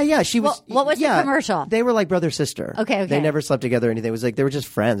off. Yeah. She was. What was the commercial? They were like brother sister. Okay. They never slept together or anything. It was like they were just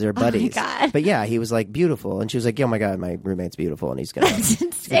friends. They were buddies. God. But yeah, he was like beautiful, and she was like, "Oh my God, my roommate's beautiful," and he's gonna. That's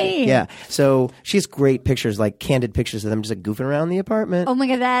insane. Yeah. So she has great pictures, like candid pictures of them just like goofing around the apartment. Oh my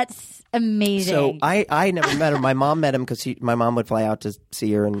God, that's amazing. So I never met him. My mom met him because my mom would fly out to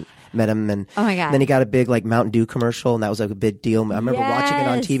see her and met him. And Oh my God. then he got a big like Mountain Dew commercial, and that was like a big deal. I remember watching it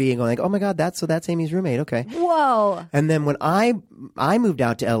on Yes. TV and going like, "Oh my God, that's Amy's roommate." Okay. Whoa. And then when I moved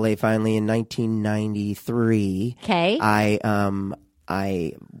out to LA finally in 1993, Okay.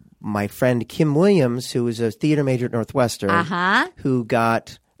 my friend Kim Williams, who was a theater major at Northwestern, who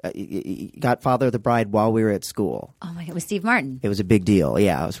got Father of the Bride while we were at school. Oh my God, with Steve Martin. It was a big deal.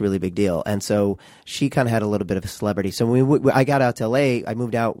 Yeah, it was a really big deal. And so she kind of had a little bit of a celebrity. So when I got out to LA, I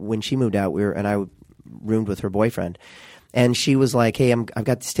moved out. When she moved out, and I roomed with her boyfriend. And she was like, "Hey, I've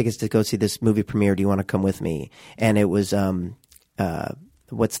got these tickets to go see this movie premiere. Do you want to come with me?" And it was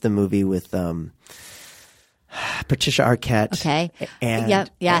what's the movie with Patricia Arquette? Okay. And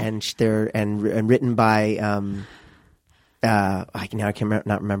Yeah. and written by I can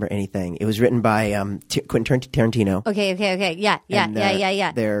not remember anything. It was written by Quentin Tarantino. Okay. Yeah.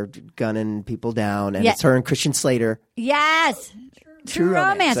 And, they're gunning people down, and Yeah. it's her and Christian Slater. Yes. True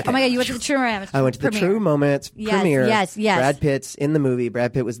Romance. Okay. Oh my God, you went to the True Romance. I went to the premiere. True Moments Yes, premiere. yes. Brad Pitt's in the movie.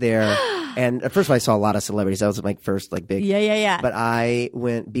 Brad Pitt was there. And at first I saw a lot of celebrities. That was my first like big. Yeah. But I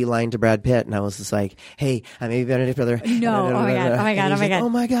went beeline to Brad Pitt, and I was just like, "Hey, I'm Amy Benedict brother." No. Oh my God. And he's like, "Oh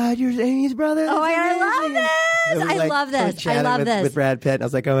my God, you're Amy's brother." Oh my God, I love Amazing." this. And we, I like, love started this. I chatting love with, this. with Brad Pitt. And I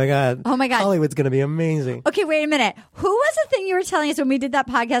was like, "Oh my God. Oh my God. Hollywood's going to be amazing." Okay, wait a minute. Who was the thing you were telling us when we did that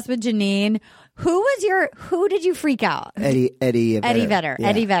podcast with Janine? Who did you freak out? Eddie Vedder. Yeah.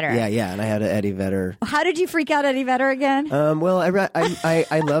 Eddie Vedder. Yeah. And I had an Eddie Vedder. How did you freak out Eddie Vedder again? Well,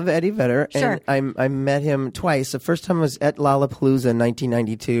 I love Eddie Vedder. Sure. And I met him twice. The first time was at Lollapalooza in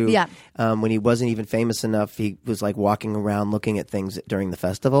 1992. Yeah. When he wasn't even famous enough, he was like walking around looking at things during the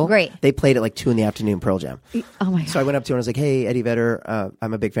festival. Great. They played at like 2 p.m. Pearl Jam. Oh my God. So I went up to him and I was like, "Hey, Eddie Vedder,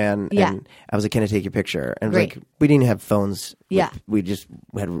 I'm a big fan." Yeah. And I was like, "Can I take your picture?" And Great. like, we didn't have phones. Yeah. We just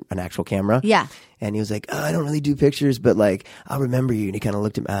had an actual camera. Yeah. And he was like, I don't really do pictures, but like, I'll remember you. And he kind of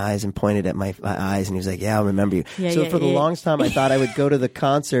looked at my eyes and pointed at my eyes. And he was like, yeah, I'll remember you. So for the longest time, I thought I would go to the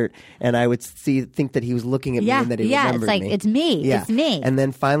concert and I would think that he was looking at me and that he remembered me. Yeah, it's me. Yeah. It's me. And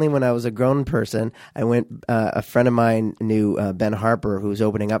then finally, when I was a grown person, I went, a friend of mine knew Ben Harper, who was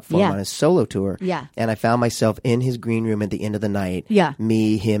opening up for him on his solo tour. Yeah. And I found myself in his green room at the end of the night. Yeah.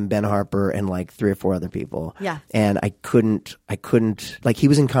 Me, him, Ben Harper, and like 3 or 4 other people. Yeah. And I couldn't, like, he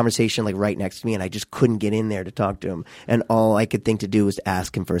was in conversation like right next to me and I just couldn't get in there to talk to him. And all I could think to do was to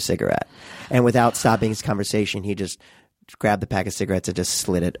ask him for a cigarette. And without stopping his conversation, he just grabbed the pack of cigarettes and just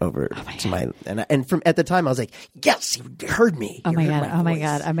slid it over to my, and from at the time I was like, yes, he heard me. Oh my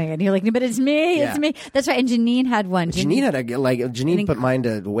God. And you're like, but it's me. Yeah. It's me. That's right. And Janine had one. Janine put mine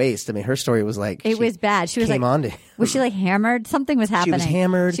to waste. I mean, her story was like, it was bad. She was came like, on to, was she like hammered? Something was happening. She was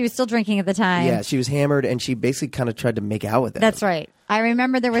hammered. She was still drinking at the time. Yeah, she was hammered and she basically kind of tried to make out with it. That's right. I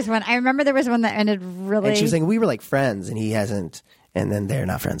remember there was one that ended really. And she was like, we were like friends and he hasn't, and then they're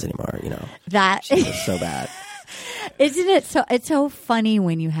not friends anymore, you know. That she was so bad. Isn't it so? It's so funny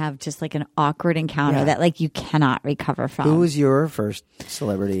when you have just like an awkward encounter that like you cannot recover from. Who was your first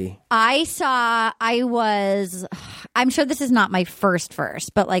celebrity? I'm sure this is not my first,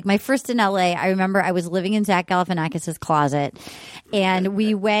 but like my first in LA, I remember I was living in Zach Galifianakis' closet and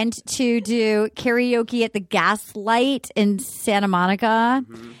we went to do karaoke at the Gaslight in Santa Monica.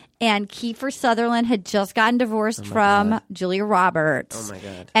 Mm-hmm. And Kiefer Sutherland had just gotten divorced from Julia Roberts. Oh, my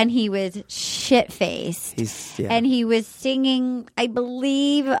God. And he was shit-faced. And he was singing, I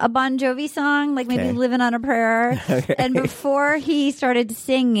believe, a Bon Jovi song, like maybe Living on a Prayer. Okay. And before he started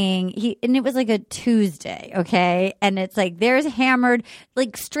singing, and it was like a Tuesday, okay? And it's like, there's hammered,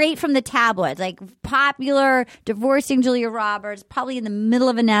 like straight from the tabloids, like popular, divorcing Julia Roberts, probably in the middle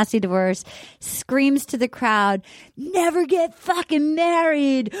of a nasty divorce, screams to the crowd, never get fucking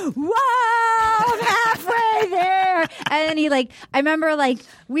married. Whoa, I'm halfway there. And then he like, I remember like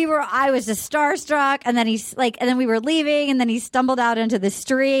I was just starstruck and then he's like, and then we were leaving and then he stumbled out into the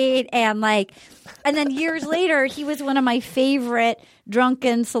street and then years later, he was one of my favorite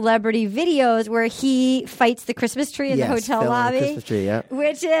drunken celebrity videos where he fights the Christmas tree in the hotel lobby. Christmas tree, yeah.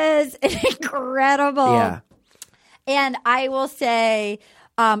 Which is incredible. Yeah. And I will say,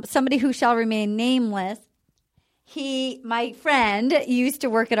 somebody who shall remain nameless, my friend used to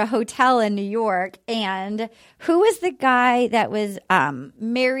work at a hotel in New York, and who was the guy that was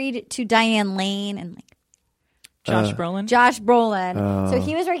married to Diane Lane and like Josh Brolin. Josh Brolin. So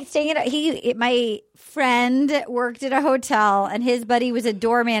he was staying at my friend worked at a hotel, and his buddy was a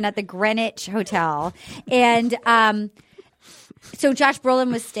doorman at the Greenwich Hotel, and so Josh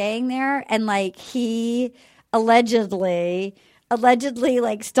Brolin was staying there, and like he allegedly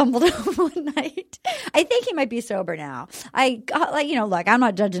like stumbled home one night. I think he might be sober now. Look, I'm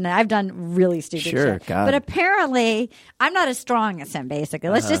not judging it. I've done really stupid shit. God. But apparently, I'm not as strong as him, basically.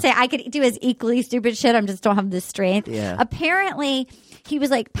 Let's just say I could do as equally stupid shit. I just don't have the strength. Yeah. Apparently, he was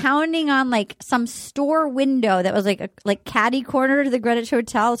like pounding on like some store window that was like catty corner to the Greenwich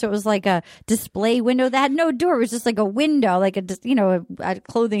Hotel. So it was like a display window that had no door. It was just like a window, like a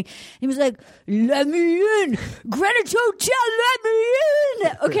clothing. He was like, "Let me in, Greenwich Hotel, let me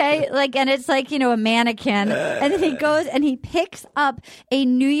in." Okay, and it's like a mannequin, and then he goes and he picks up a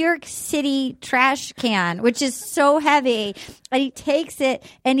New York City trash can, which is so heavy, and he takes it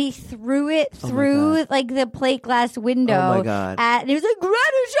and he threw it through like the plate glass window. Oh my God! And he was like,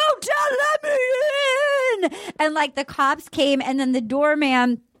 "Greenwich Hotel, let me in!" And like the cops came, and then the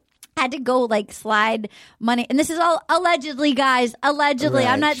doorman had to go like slide money. And this is all allegedly, guys. Allegedly.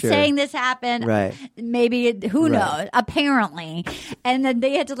 Right, I'm not saying this happened. Right. Maybe who knows? Apparently. And then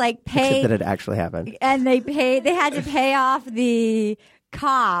they had to like pay. Except that it actually happened. And they had to pay off the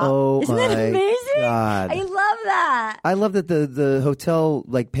cop. Oh, isn't that amazing? God. I love that. I love that the hotel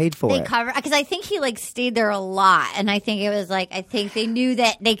like paid for They it. cover because I think he like stayed there a lot, and I think it was like I think they knew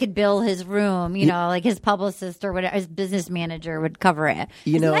that they could bill his room. Like his publicist or whatever, his business manager would cover it.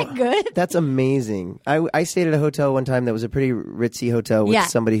 Isn't that good? That's amazing. I stayed at a hotel one time that was a pretty ritzy hotel with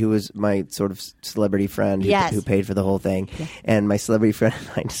somebody who was my sort of celebrity friend who paid for the whole thing. Yeah. And my celebrity friend and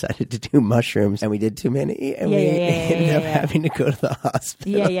I decided to do mushrooms, and we did too many, and we ended up having to go to the hospital.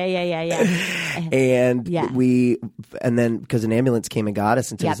 hospital. And then because an ambulance came and got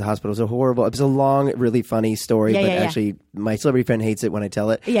us and took us to the hospital. It was a horrible. It was a long, really funny story. But actually, my celebrity friend hates it when I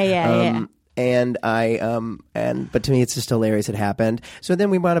tell it. And but to me, it's just hilarious. It happened. So then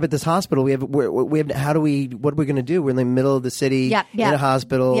we wound up at this hospital. We have what are we going to do? We're in the middle of the city in a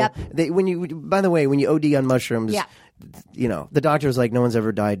hospital. By the way, when you OD on mushrooms, the doctor was like, no one's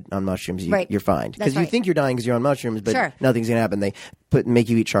ever died on mushrooms. You're fine. Because you think you're dying because you're on mushrooms, but nothing's going to happen. They make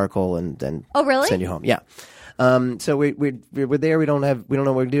you eat charcoal and then send you home. Yeah. So we're there. We don't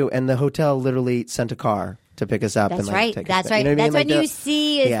know what to do. And the hotel literally sent a car to pick us up. That's and, right. Take That's us right. You know That's what I mean? when you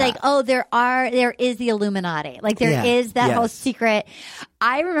see it's like, oh, there is the Illuminati. Like there is that whole secret.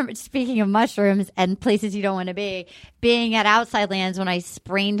 I remember, speaking of mushrooms and places you don't want to be, being at Outside Lands when I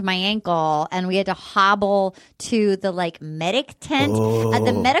sprained my ankle and we had to hobble to the medic tent.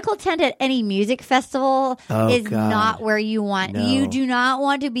 The medical tent at any music festival is not where you want. No. You do not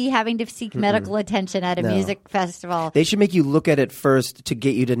want to be having to seek medical attention at a music festival. They should make you look at it first to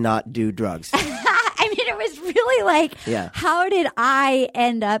get you to not do drugs. It was really like, how did I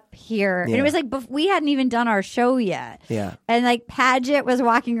end up here? And it was like, we hadn't even done our show yet. Yeah. And Paget was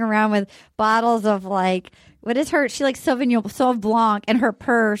walking around with bottles of what is her? She likes Sauvignon Blanc in her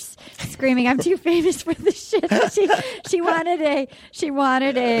purse, screaming, "I'm too famous for this shit." She wanted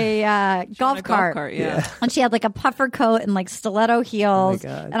a golf cart. And she had a puffer coat and stiletto heels.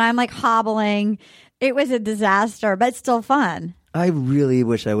 And I'm hobbling. It was a disaster, but still fun. I really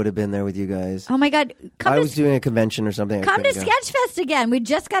wish I would have been there with you guys. Oh my God! I was doing a convention or something. Come to Sketchfest again. We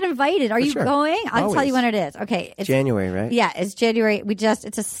just got invited. Are you going? I'll tell you when it is. Okay, it's January, right? Yeah, it's January.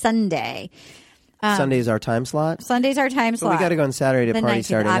 It's a Sunday. Sunday's our time slot. Sunday's our time slot. But we got to go on Saturday to party 19th,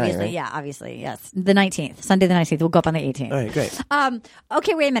 Saturday obviously, night, right? Yeah, obviously, yes. The 19th, Sunday the 19th. We'll go up on the 18th. All right, great.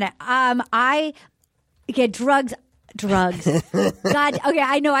 Okay, wait a minute. I get drugs. God, okay,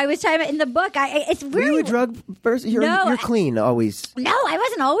 I know. I was talking about in the book. It's weird. Were you a drug person? You're clean always. No, I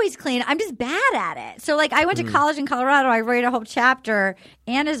wasn't always clean. I'm just bad at it. So, I went to college in Colorado. I read a whole chapter.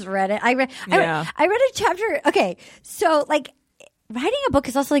 Anna's read it. I read a chapter. Okay, so writing a book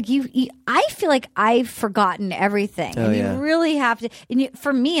is also I feel like I've forgotten everything, and you really have to. And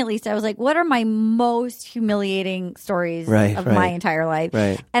for me, at least, I was like, "What are my most humiliating stories of my entire life?"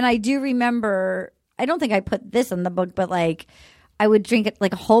 Right. And I do remember. I don't think I put this in the book, but I would drink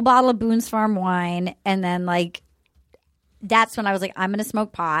a whole bottle of Boone's Farm wine, and then that's when I was like, I'm going to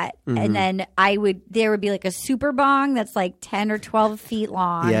smoke pot, and then there would be a super bong that's 10 or 12 feet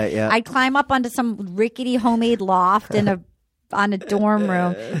long. Yeah. I'd climb up onto some rickety homemade loft on a dorm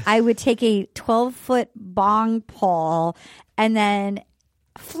room. I would take a 12-foot bong pole and then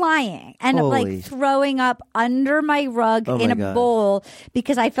flying and throwing up under my rug in a bowl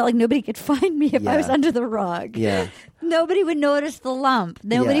because I felt like nobody could find me if I was under the rug. Yeah. Nobody would notice the lump.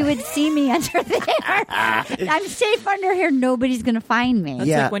 Nobody would see me under there. I'm safe under here. Nobody's going to find me. That's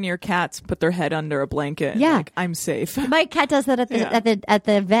like when your cats put their head under a blanket. Yeah. I'm safe. My cat does that at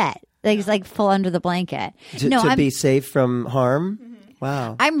the vet. He's full under the blanket. To be safe from harm? Mm-hmm.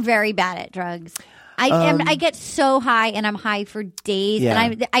 Wow. I'm very bad at drugs. I get so high, and I'm high for days,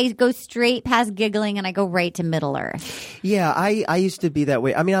 and I go straight past giggling, and I go right to Middle Earth. Yeah, I used to be that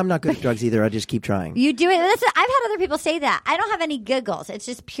way. I mean, I'm not good at drugs either. I just keep trying. You do it. I've had other people say that. I don't have any giggles. It's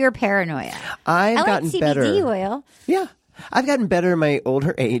just pure paranoia. I like gotten CBD better. oil. Yeah. I've gotten better in my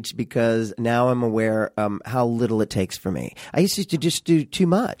older age because now I'm aware how little it takes for me. I used to just do too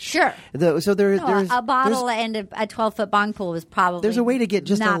much. Sure. There's a bottle and a 12-foot bong pool was probably there's a way to get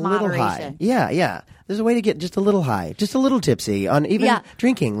just a little moderation. high. Yeah. There's a way to get just a little high, just a little tipsy on even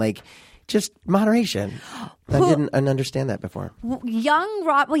drinking, just moderation. I didn't understand that before. Young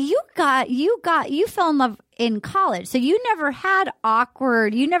Rob, well, you fell in love in college, so you never had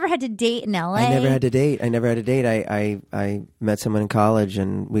you never had to date in LA. I never had to date. I met someone in college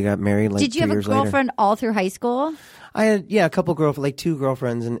and we got married 2 years later. Did you have a girlfriend all through high school? I had, a couple girlfriends, 2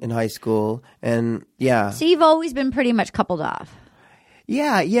 girlfriends in high school, and So you've always been pretty much coupled off.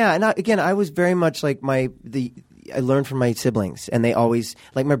 Yeah. And I was very much I learned from my siblings, and they always,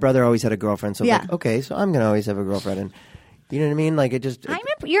 my brother always had a girlfriend, so okay, so I'm going to always have a girlfriend, and you know what I mean?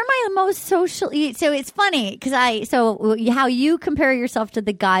 You're my most social, so it's funny, because how you compare yourself to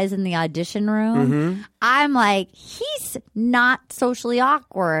the guys in the audition room, I'm he's not socially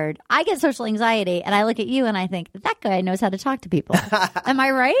awkward. I get social anxiety, and I look at you, and I think, that guy knows how to talk to people. Am I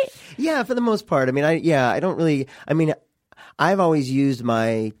right? Yeah, for the most part. I mean, I don't really, I've always used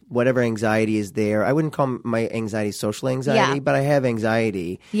my whatever anxiety is there. I wouldn't call my anxiety social anxiety, but I have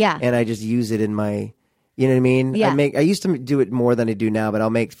anxiety. Yeah. And I just use it in my, you know what I mean? Yeah. I used to do it more than I do now, but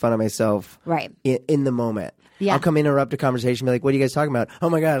I'll make fun of myself right in the moment. Yeah. I'll come interrupt a conversation, be like, "What are you guys talking about?" Oh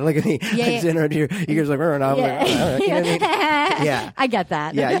my god, look at me! Yeah, I just interrupted you. You guys like, "Oh, no." Yeah. You know what I mean? Yeah, I get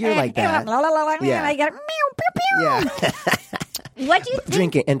that. Yeah, you're like that. Yeah. I get meow, pew, pew. Yeah. What do you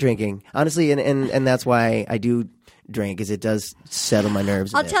think? Drinking, honestly, and that's why I do drink, is it does settle my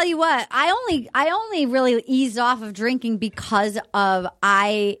nerves. I'll tell you what, I only really eased off of drinking because of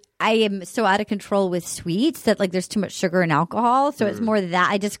I am so out of control with sweets that like there's too much sugar and alcohol. So it's more that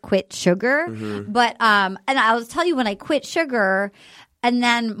I just quit sugar. But and I'll tell you, when I quit sugar, and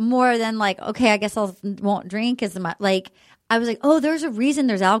then more than like, okay, I guess I won't drink as much. Like I was like, oh, there's a reason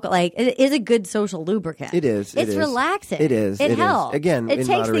there's alcohol. Like it is a good social lubricant. It is. It's relaxing. It is. It helps. Again, it in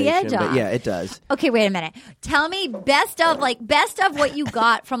takes the edge moderation, off. but yeah, it does. Okay, wait a minute. Tell me best of what you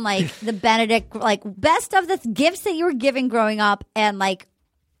got from like the Benedict, like best of the gifts that you were giving growing up, and like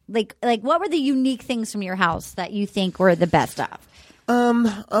what were the unique things from your house that you think were the best of?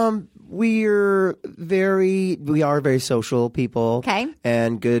 We are very social people. Okay.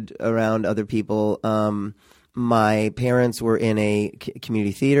 And good around other people. My parents were in a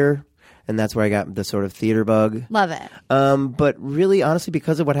community theater, and that's where I got the sort of theater bug. Love it. But really, honestly,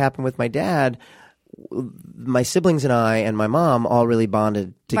 because of what happened with my dad, my siblings and I and my mom all really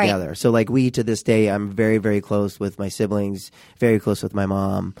bonded together. Right. So like to this day, I'm very, very close with my siblings, very close with my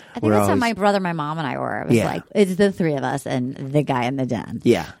mom. I think that's how my brother, my mom, and I were. It was like, it's the three of us and the guy in the den.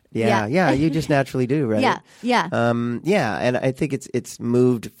 Yeah. You just naturally do, right? Yeah. And I think it's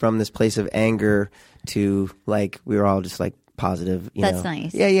moved from this place of anger to like we were all just like positive. That's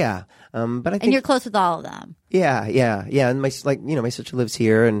nice. Yeah. But I think, and you're close with all of them. Yeah. And my sister lives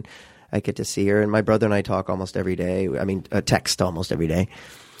here, and I get to see her, and my brother and I talk almost every day. I mean, text almost every day.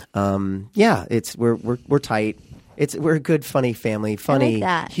 We're tight. We're a good, funny family. Funny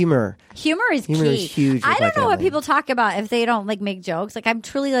humor. Humor is key. Is huge. I don't know what family. people talk about if they don't like make jokes. Like I'm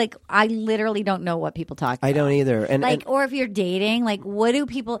truly like I literally don't know what people talk about. I don't either. And or if you're dating, like what do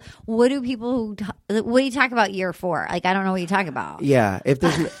you talk about year 4? Like I don't know what you talk about. Yeah, if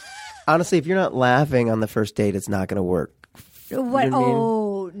there's honestly, if you're not laughing on the first date, it's not going to work. What? You know what I mean?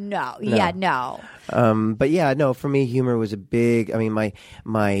 Oh no! Yeah, no. But yeah, no. For me, humor was a big. I mean, my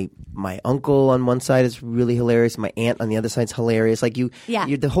uncle on one side is really hilarious. My aunt on the other side is hilarious. Like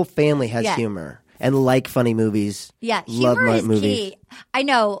the whole family has humor and like funny movies. Yeah, love humor is movies. key. I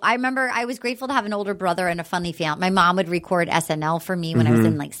know. I remember I was grateful to have an older brother and a funny family. My mom would record SNL for me when I was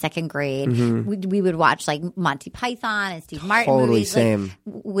in like second grade. We would watch like Monty Python and Steve Martin movies. Same.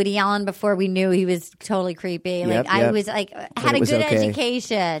 Like Woody Allen before we knew he was totally creepy. Like I was like had a good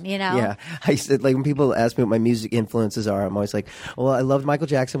education, you know? Yeah. I said like when people ask me what my music influences are, I'm always like, well, I loved Michael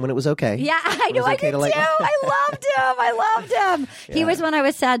Jackson when it was okay. Yeah, I know. I did too. I loved him. He was one I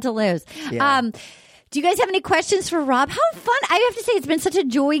was sad to lose. Yeah. Do you guys have any questions for Rob? How fun. I have to say, it's been such a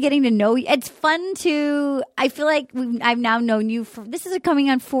joy getting to know you. It's fun to, I feel like I've now known you for, this is coming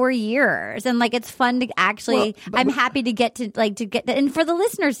on 4 years. And like, it's fun to actually, I'm happy to get and for the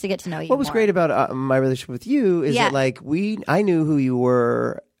listeners to get to know you. What was great about my relationship with you is that like I knew who you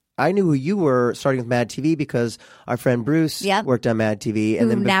were. I knew who you were starting with Mad TV because our friend Bruce worked on Mad TV. And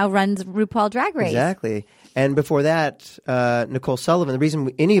then now runs RuPaul Drag Race. Exactly. And before that, Nicole Sullivan. The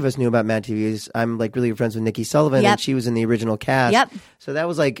reason any of us knew about Mad TV is I'm like really good friends with Nikki Sullivan, and she was in the original cast. Yep. So that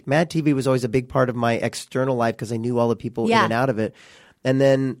was like Mad TV was always a big part of my external life because I knew all the people in and out of it. And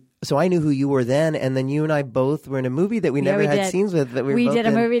then so I knew who you were then, and then you and I both were in a movie that we never had scenes with. That we did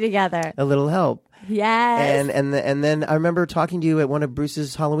a movie together. A Little Help. Yes. And then I remember talking to you at one of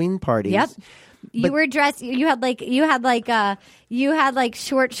Bruce's Halloween parties. Yep. You were dressed. You had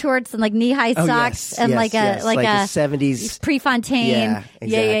short shorts and like knee high socks and like a 70s Prefontaine. Yeah,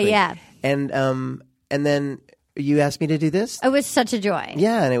 exactly. Yeah. And then you asked me to do this. It was such a joy.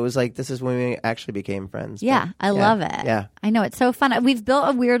 Yeah, and it was like this is when we actually became friends. Yeah, I love it. Yeah, I know it's so fun. We've built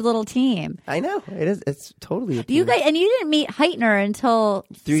a weird little team. I know it is. It's totally a team. You guys, and you didn't meet Heitner until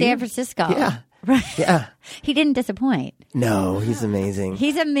San Francisco. Yeah. Right. Yeah. He didn't disappoint. No, he's amazing.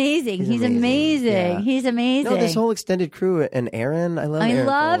 He's amazing. Yeah. He's amazing. No, this whole extended crew and Erin. I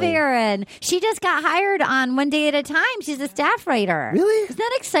love Erin. She just got hired on One Day at a Time. She's a staff writer. Really? Isn't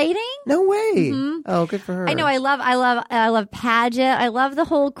that exciting? No way. Mm-hmm. Oh, good for her. I know. I love Paget. I love the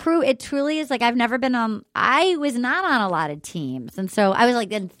whole crew. It truly is like I was not on a lot of teams. And so I was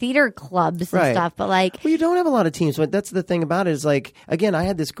like in theater clubs and stuff, but like. Well, you don't have a lot of teams. But that's the thing about it is like, again, I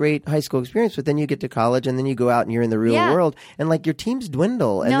had this great high school experience, but then you get to college and then you go out and you're in the real world and like your teams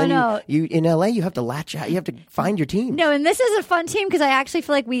dwindle. And you in LA, you have to latch out. You have to find your team. No, and this is a fun team because I actually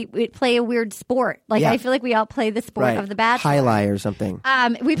feel like we play a weird sport. Like I feel like we all play the sport of the Bachelor. Highlight or something.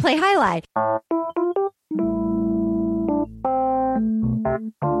 We play highlight. Ooh,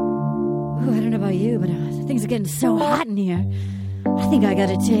 I don't know about you, but things are getting so hot in here. I think I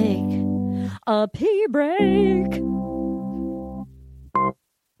gotta take a pee break.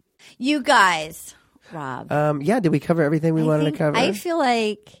 You guys, Rob. Did we cover everything we wanted to cover? I feel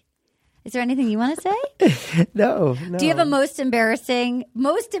like. Is there anything you want to say? No. Do you have a most embarrassing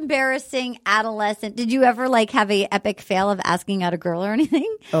adolescent? Did you ever have a epic fail of asking out a girl or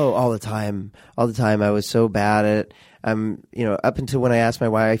anything? Oh, all the time. I was so bad at it. Up until when I asked my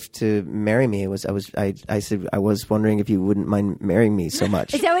wife to marry me, I said I was wondering if you wouldn't mind marrying me so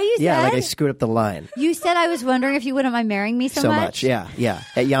much. Is that what you said? Yeah, I screwed up the line. You said I was wondering if you wouldn't mind marrying me so much? Yeah.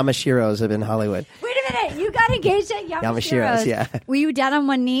 At Yamashiro's in Hollywood. Wait a minute, you got engaged at Yamashiro's? Yeah. Were you down on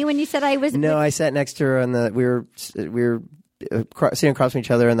one knee when you said I was? No, I sat next to her and we were sitting across from each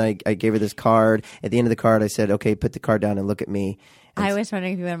other, and I gave her this card. At the end of the card, I said, "Okay, put the card down and look at me." I was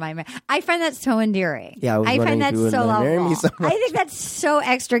wondering if you wouldn't mind marrying. I find that so endearing. Yeah, I find that so lovely. Me so I think that's so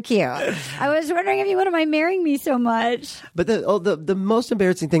extra cute. I was wondering if you wouldn't mind marrying me so much. But the most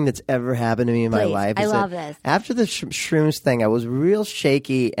embarrassing thing that's ever happened to me in my life is that after the shrooms thing, I was real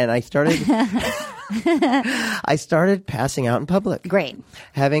shaky, and I started passing out in public. Great.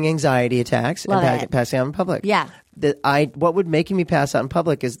 Having anxiety attacks and passing out in public. Yeah. What would make me pass out in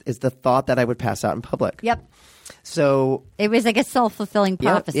public is the thought that I would pass out in public. Yep. So it was like a self-fulfilling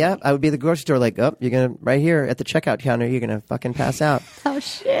prophecy. Yeah, I would be at the grocery store you're going to, right here at the checkout counter, you're going to fucking pass out. Oh,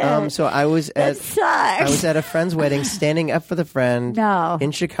 shit. So I was at a friend's wedding, standing up for the friend in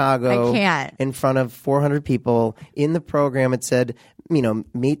Chicago. I can't. In front of 400 people. In the program, it said,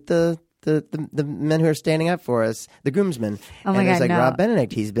 meet the men who are standing up for us, the groomsmen. Oh my God, no. Rob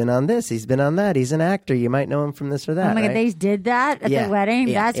Benedict, he's been on this, he's been on that, he's an actor, you might know him from this or that. Oh my God, right? they did that at the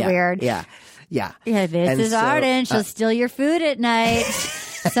wedding? That's weird. Yeah. This is Arden. She'll steal your food at night.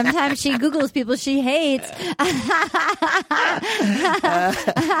 Sometimes she Googles people she hates. She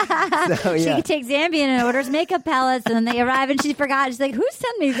takes Ambien and orders makeup palettes, and then they arrive and she forgot. She's like, "Who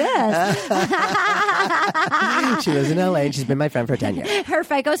sent me this?" She lives in LA and she's been my friend for 10 years. Her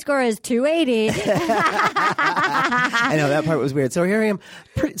FICO score is 280. I know, that part was weird. So here I am,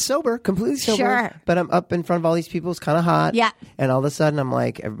 pretty sober, completely sober. Sure. But I'm up in front of all these people. It's kind of hot. Yeah. And all of a sudden I'm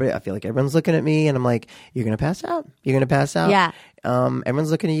like, I feel like everyone's looking at me, and I'm like, you're going to pass out. You're going to pass out. Yeah.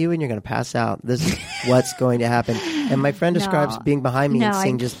 Everyone's looking at you, and you're going to pass out. This is what's going to happen. And my friend describes being behind me and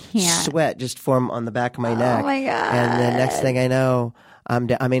seeing just sweat just form on the back of my neck. Oh my God. And the next thing I know,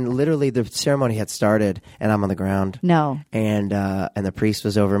 literally the ceremony had started and I'm on the ground. No. And the priest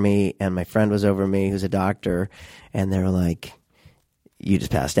was over me, and my friend was over me, who's a doctor, and they were like, you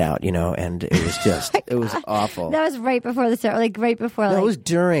just passed out, and it was just, it was awful. That was right before the ceremony, right before. No, it was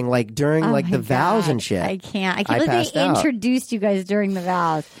during the vows and shit. I can't believe they introduced you guys during the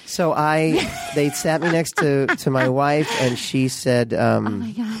vows. So they sat me next to my wife, and she said, oh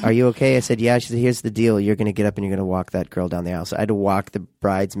my God. "Are you okay?" I said, "Yeah." She said, "Here's the deal. You're going to get up and you're going to walk that girl down the aisle." So I had to walk the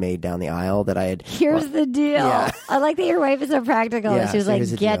bridesmaid down the aisle that I had. Here's the deal. Yeah. I like that your wife is so practical. Yeah, she was like,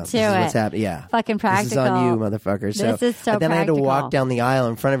 "Get to it." What's happening? Yeah, fucking practical. This is on you, motherfucker. This is so. But then practical. I had to walk down the aisle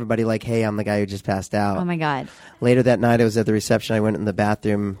in front of everybody, like, "Hey, I'm the guy who just passed out." Oh my God. Later that night, I was at the reception. I went in the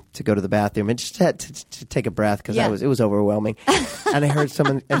bathroom to go to the bathroom and just had to take a breath because it was overwhelming. And I heard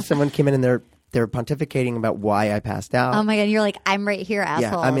someone came in and they're pontificating about why I passed out. Oh my God. You're like, "I'm right here,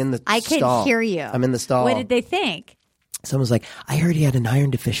 asshole." Yeah, I'm in the I stall. can hear you. I'm in the stall. What did they think? Someone's like, "I heard he had an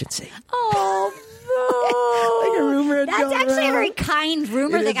iron deficiency." Oh, like a rumor had that's gone actually around. a very kind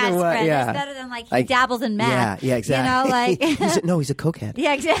rumor It that is got a what- spread. yeah. That's better than he dabbles in meth. Yeah, exactly. He's a cokehead.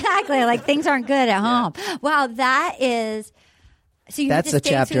 Yeah, exactly. Like things aren't good at home. Wow, that is. So you That's have to a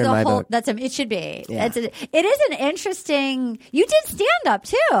stay chapter through in the my whole. book. It should be. Yeah. It is an interesting. You did stand up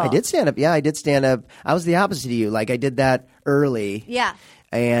too. I did stand up. Yeah, I did stand up. I was the opposite of you. Like I did that early. Yeah.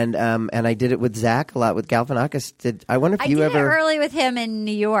 And I did it with Zach a lot with Galifianakis. I wonder if you did ever it early with him in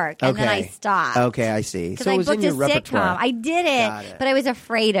New York, and then I stopped. Okay, I see. Because So it I was in booked your a repertoire. sitcom. I did it, but I was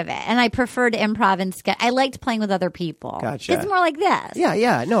afraid of it, and I preferred improv and sketch. I liked playing with other people. Gotcha. It's more like this.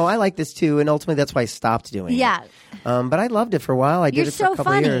 Yeah. No, I like this too, and ultimately that's why I stopped doing it. Yeah. But I loved it for a while. I did You're it for so a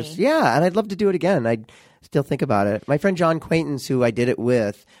couple funny. of years. Yeah, and I'd love to do it again. I still think about it. My friend John Quaintance, who I did it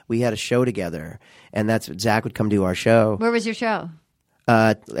with, we had a show together, and Zach would come do our show. Where was your show?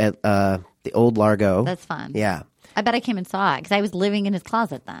 At the old Largo. That's fun. Yeah. I bet I came and saw it because I was living in his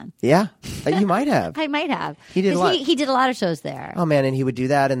closet then. Yeah, you might have. I might have. He did a lot. He did a lot of shows there. Oh man, and he would do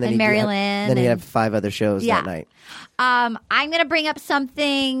that, and then he'd have 5 other shows that night. I'm going to bring up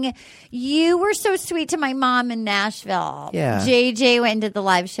something. You were so sweet to my mom in Nashville. Yeah. JJ went and did the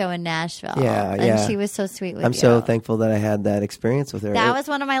live show in Nashville. Yeah, and she was so sweet with you. I'm so thankful that I had that experience with her. That was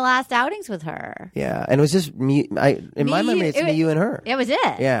one of my last outings with her. Yeah, and it was just me. In my memory, it's me, you, and her. It was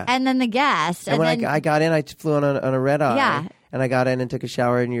it. Yeah, and then the guest. And when I got in, I flew on a red eye. Yeah. And I got in and took a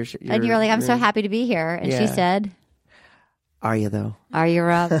shower, and and you were like, "I'm so happy to be here." And she said, "Are you though? Are you,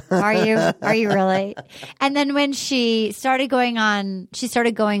 Rob? Are you? Are you really?" And then when she started going on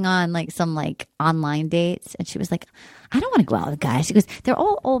like some like online dates, and she was like, "I don't want to go out with guys." She goes, "They're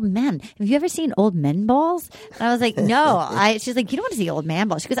all old men. Have you ever seen old men balls?" And I was like, "No." She's like, "You don't want to see old man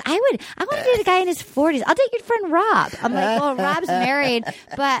balls." She goes, I want to date a guy in his 40s. I'll date your friend Rob. I'm like, "Well, Rob's married,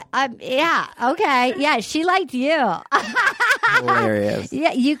 but yeah, okay, yeah." She liked you. Hilarious.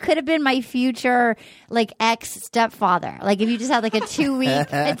 Yeah, you could have been my future like ex stepfather. Like if you just had like a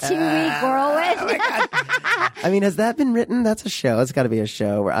 2-week whirlwind. Oh my God. I mean, has that been written? That's a show. It's got to be a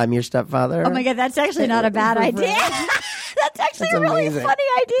show where I'm your stepfather. Oh my God, that's actually not a bad idea. That's actually a really funny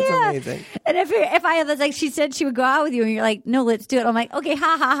idea. That's amazing. And if I was like, she said she would go out with you, and you're like, "No, let's do it." I'm like, "Okay,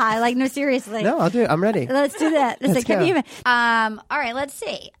 ha ha ha." Like, no, seriously. No, I'll do it. I'm ready. Let's do that. Let's go. All right, let's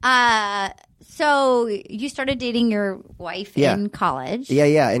see. So you started dating your wife in college.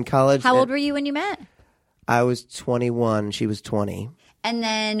 Yeah, in college. How old were you when you met? I was 21. She was 20. And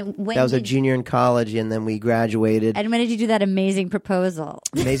then when that was a junior in college, and then we graduated. And when did you do that amazing proposal?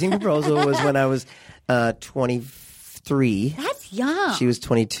 Amazing proposal was when I was 23. That's young. She was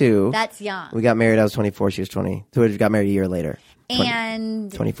 22. That's young. We got married. I was 24. She was 20. So we got married a year later.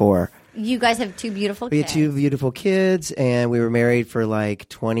 And 24. You guys have 2 beautiful kids. We had 2 beautiful kids, and we were married for like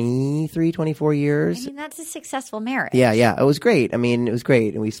 23, 24 years. I mean, that's a successful marriage. Yeah. It was great. I mean, it was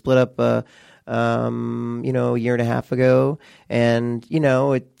great. And we split up, a year and a half ago. And,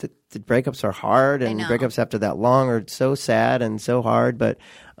 the breakups are hard, and breakups after that long are so sad and so hard. But,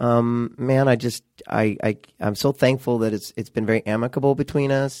 man, I'm so thankful that it's been very amicable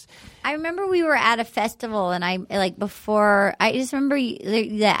between us. I remember we were at a festival, and I just remember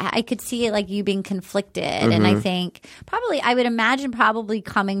that I could see it like you being conflicted, and I think I would imagine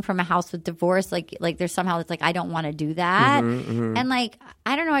coming from a house with divorce, like there's somehow it's like I don't want to do that, and like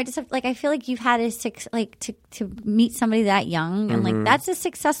I don't know, I just have, like I feel like you've had to meet somebody that young, and like that's a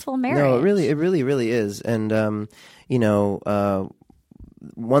successful marriage. No, it really is, and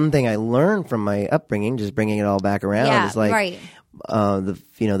one thing I learned from my upbringing, just bringing it all back around, is like. Right.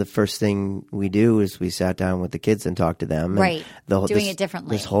 The first thing we do is we sat down with the kids and talked to them. Right. Doing it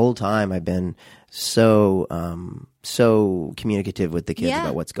differently. This whole time I've been so communicative with the kids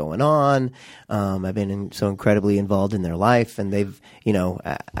about what's going on. I've been so incredibly involved in their life, and they've,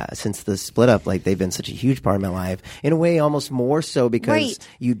 since the split up, like they've been such a huge part of my life. In a way, almost more so because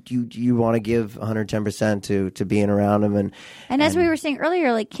you want to give 110% to being around them. And as we were saying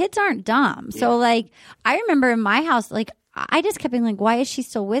earlier, like kids aren't dumb. So like I remember in my house, like I just kept being like, why is she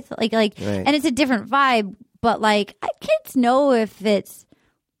still with right. And it's a different vibe, but like kids know if it's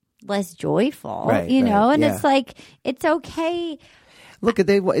less joyful, and it's like it's okay. Look,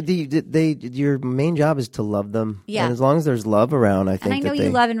 your main job is to love them. Yeah. And as long as there's love around, I think. And I know you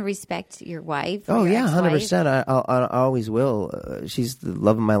love and respect your wife. Oh yeah, 100%. I always will. She's the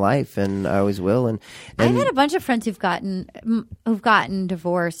love of my life, and I always will. And I've had a bunch of friends who've gotten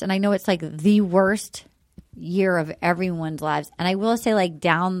divorced, and I know it's like the worst year of everyone's lives. And I will say, like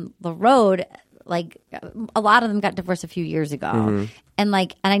down the road, like a lot of them got divorced a few years ago, and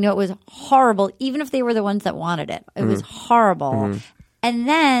I know it was horrible, even if they were the ones that wanted it. It was horrible, and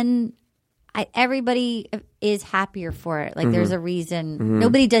then everybody is happier for it. Like there's a reason.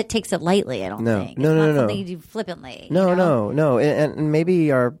 Nobody takes it lightly. I don't think. It's not something you do flippantly. No. And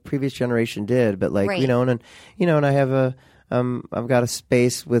maybe our previous generation did, but like and I have I've got a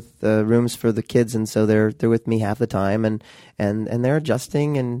space with rooms for the kids, and so they're with me half the time, and they're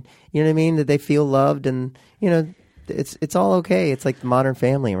adjusting, and you know what I mean, that they feel loved, and it's all okay. It's like the modern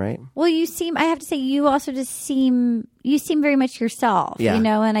family, right? Well, I have to say, you also just seem very much yourself,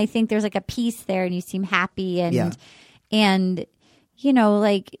 and I think there's like a peace there, and you seem happy, and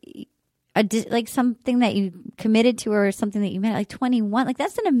like something that you committed to, or something that you met at like 21, like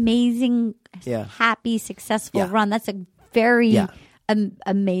that's an amazing, happy, successful run. That's a very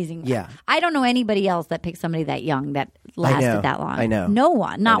amazing. Yeah. I don't know anybody else that picked somebody that young that lasted that long. I know. No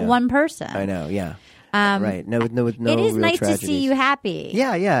one. Not one person. I know. Yeah. Right. No. It is nice tragedies. to see you happy.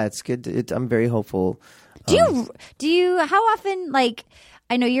 Yeah. It's good. I'm very hopeful. Do you? How often? Like,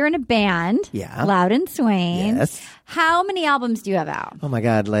 I know you're in a band. Yeah. Loud and Swain. Yes. How many albums do you have out? Oh my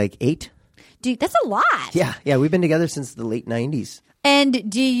God, like 8? Dude, that's a lot. Yeah. We've been together since the late 90s.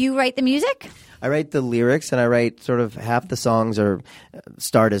 And do you write the music? I write the lyrics, and I write sort of half the songs or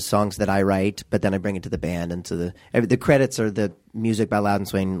start as songs that I write, but then I bring it to the band, and to the credits are the music by Loud and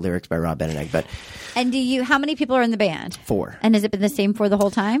Swain, lyrics by Rob Benedict. But And how many people are in the band? 4. And has it been the same for the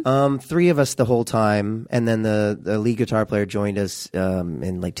whole time? 3 of us the whole time, and then the lead guitar player joined us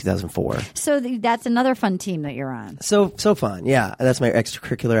in like 2004. So that's another fun team that you're on. So fun, yeah. That's my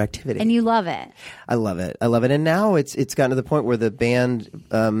extracurricular activity, And you love it. I love it. And now it's gotten to the point where the band,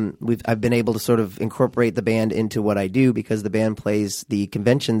 I've been able to sort of incorporate the band into what I do, because the band plays the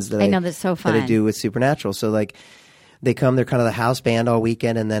conventions that I know, that's so fun. that I do with Supernatural. So like, they come, they're kind of the house band all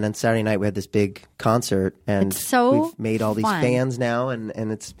weekend, and then on Saturday night we had this big concert, and It's so we've made all these fun. fans now, and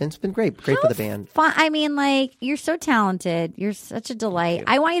it's been great for the band. Fun. I mean, like, you're so talented. You're such a delight.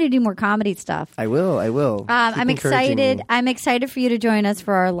 I want you to do more comedy stuff. I will. Keep I'm encouraging excited. me. I'm excited for you to join us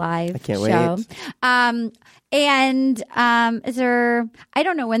for our live I can't show. wait. Is there? I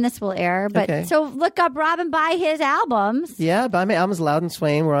don't know when this will air, but Okay. so look up Rob and buy his albums. Yeah, but my album's Loud and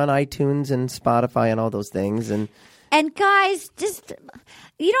Swain. We're on iTunes and Spotify and all those things, And guys, just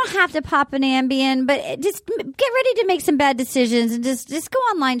you don't have to pop an Ambien, but just get ready to make some bad decisions and just go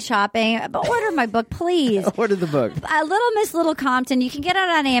online shopping. But order my book, please. Order the book. Little Miss Little Compton. You can get it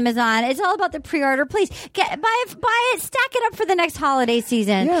on Amazon. It's all about the pre-order. Please buy it. Stack it up for the next holiday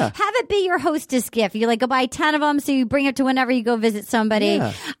season. Yeah. Have it be your hostess gift. You go buy 10 of them, so you bring it to whenever you go visit somebody.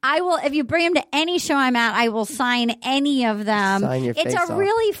 Yeah. I will. If you bring them to any show I'm at, I will sign any of them. Sign your It's face a off.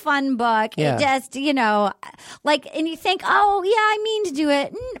 really fun book. Yeah. It just and you think, oh yeah, I mean to do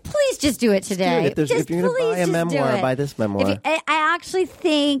it. Please just do it today. If you're going to buy a memoir, buy this memoir. I actually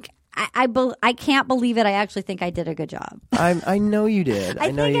think. I can't believe it. I actually think I did a good job. I know you did.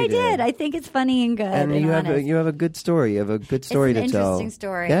 I think I did. I think it's funny and good. And you have a good story. You have a good story it's to an tell. interesting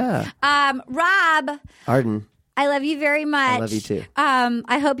story. Yeah. Rob, Arden. I love you very much. I love you too.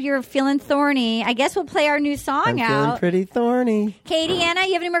 I hope you're feeling thorny. I guess we'll play our new song I'm out. feeling pretty thorny. Katie, Anna,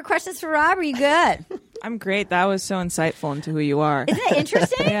 you have any more questions for Rob? Are you good? I'm great. That was so insightful into who you are. Isn't it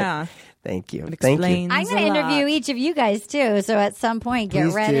interesting? Yeah. Thank you. It Thank you. explains I'm going to a lot. interview each of you guys too. So at some point, get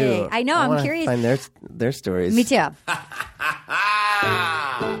Please ready. do. I know. I'm wanna curious. Find their stories. Me too.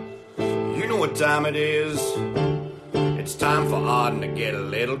 You know what time it is? It's time for Arden to get a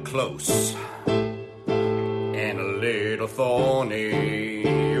little close and a little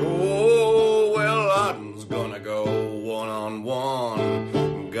thorny. Oh, well, Arden's gonna go one-on-one.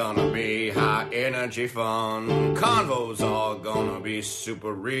 Gonna be high energy fun. Convos are gonna be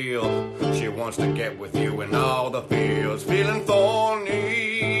super real. She wants to get with you in all the feels. Feeling thorny.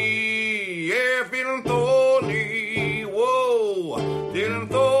 Yeah, feeling thorny. Whoa, feeling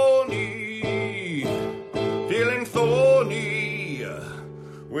thorny. Feeling thorny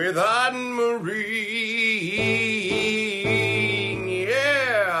with Arden Marine.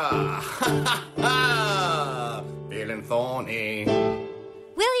 Yeah. Feeling thorny.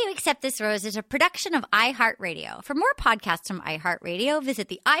 Will You Accept This Rose is a production of iHeartRadio. For more podcasts from iHeartRadio, visit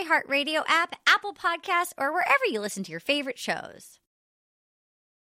the iHeartRadio app, Apple Podcasts, or wherever you listen to your favorite shows.